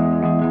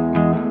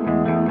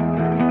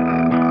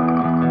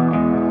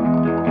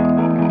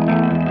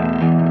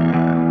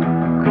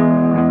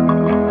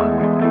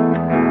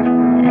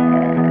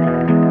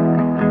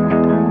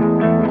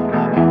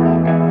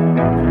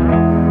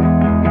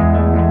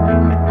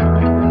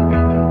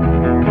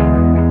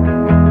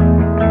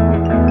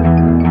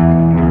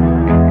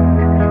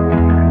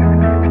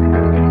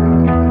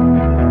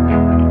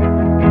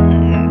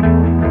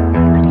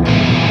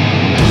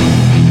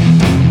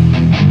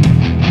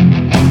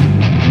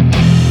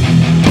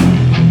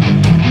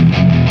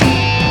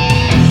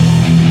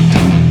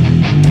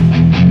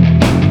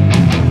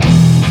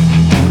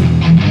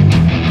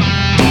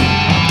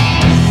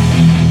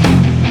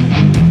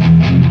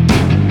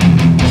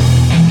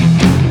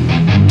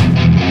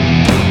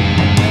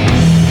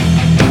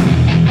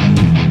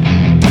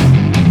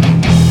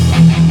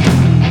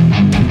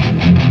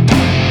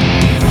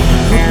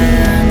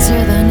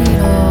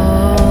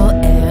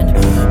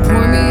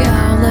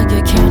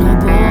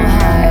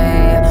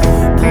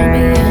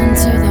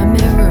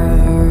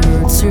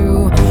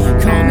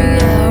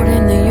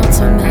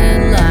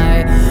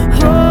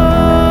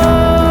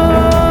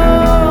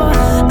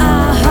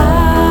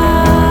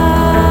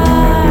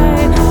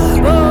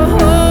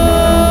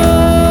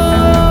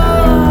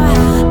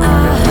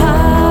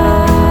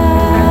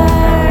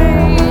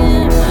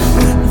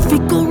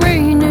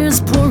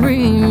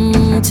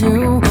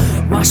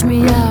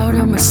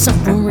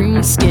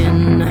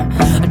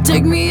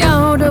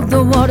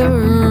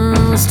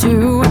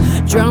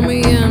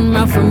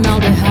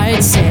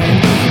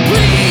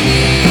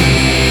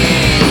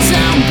 Please,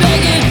 I'm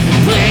begging,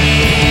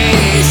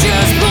 please,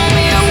 pull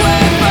me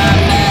away from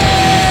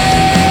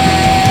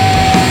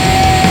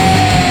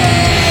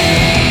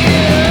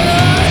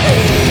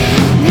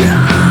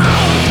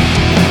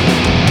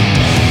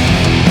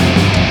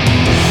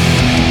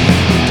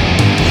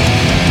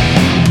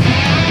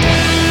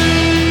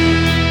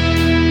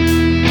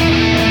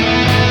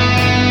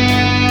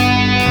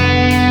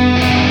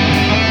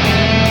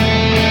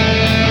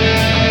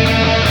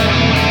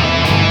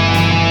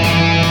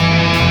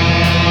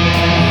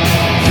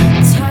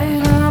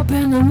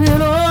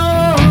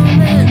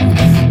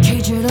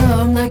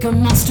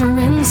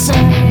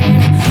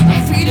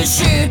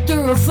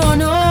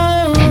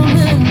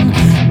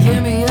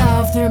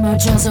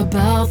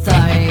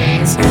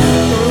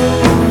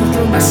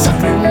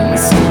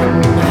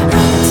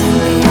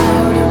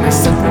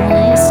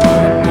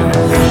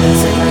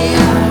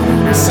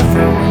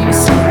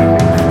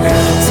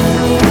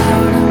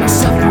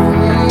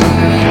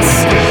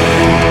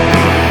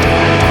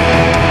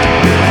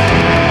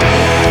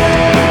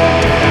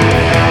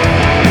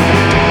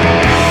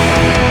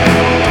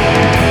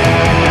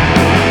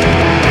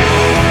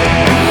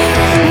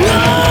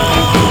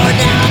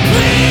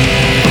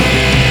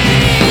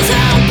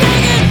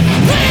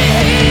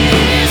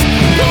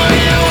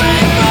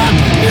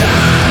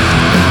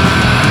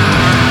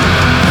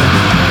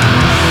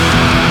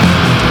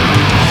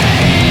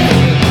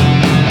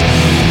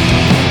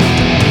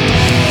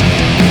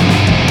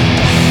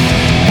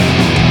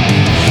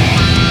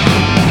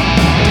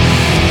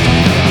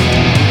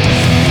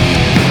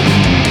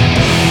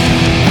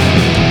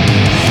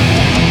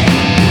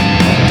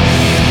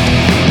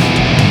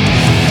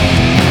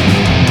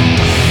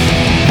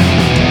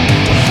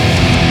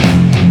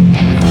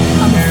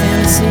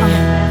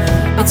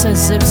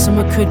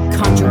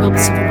Conjure up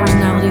several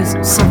personalities,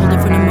 several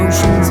different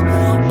emotions,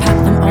 pack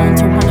them all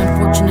into one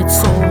unfortunate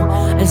soul,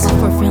 as if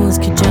our feelings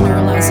could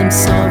generalize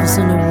themselves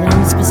into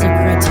one specific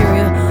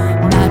criteria: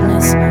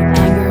 madness,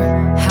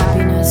 anger,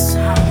 happiness.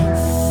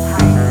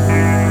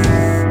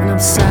 And I'm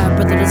sad,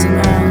 but that isn't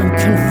all. I'm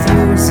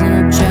confused,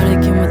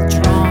 energetic, and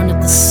withdrawn at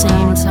the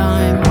same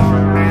time.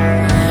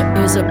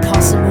 Is it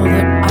possible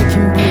that I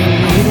can be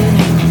elated?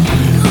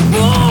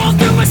 Oh,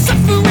 through my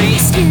suffering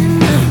skin,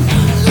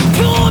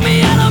 pull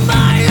me out of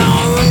my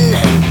own,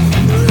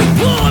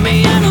 pull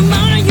me out of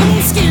my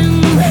own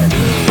skin.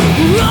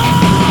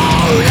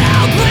 Oh,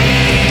 now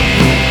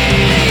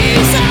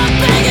please, I'm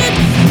begging,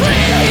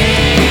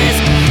 please,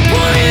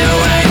 pull me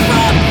away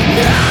from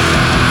now.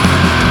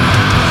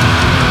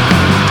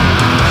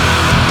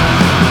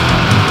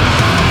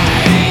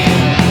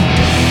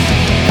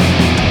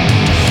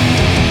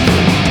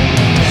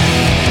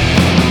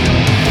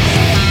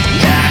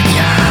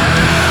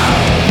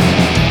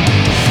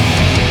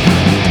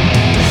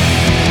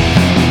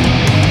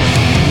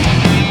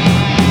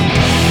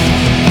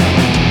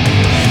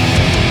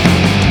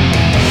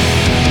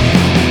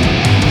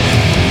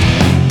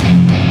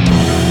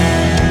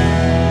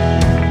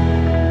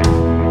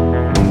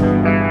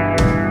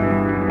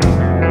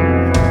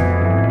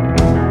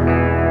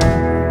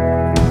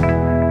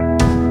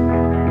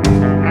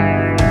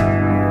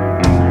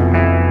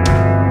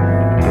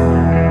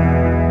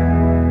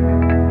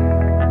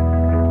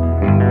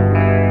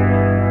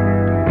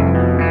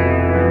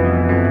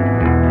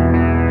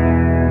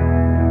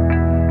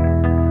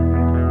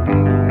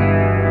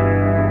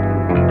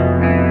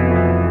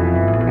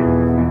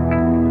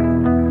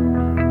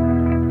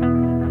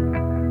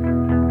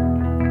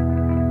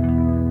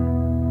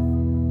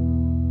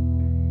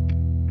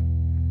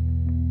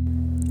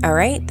 All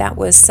right, that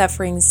was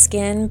Suffering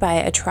Skin by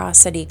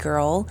Atrocity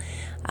Girl.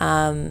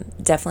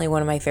 Definitely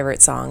one of my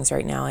favorite songs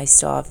right now. I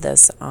still have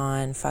this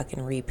on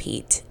fucking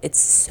repeat. It's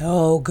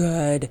so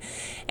good.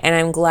 And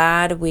I'm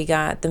glad we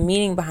got the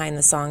meaning behind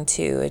the song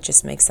too. It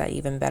just makes that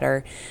even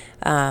better.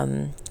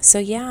 So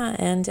yeah,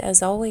 and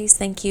as always,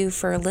 thank you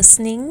for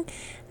listening.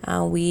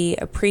 We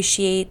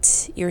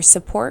appreciate your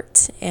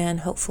support and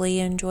hopefully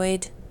you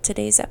enjoyed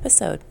today's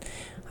episode.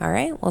 All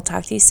right, we'll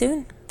talk to you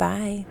soon.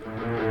 Bye.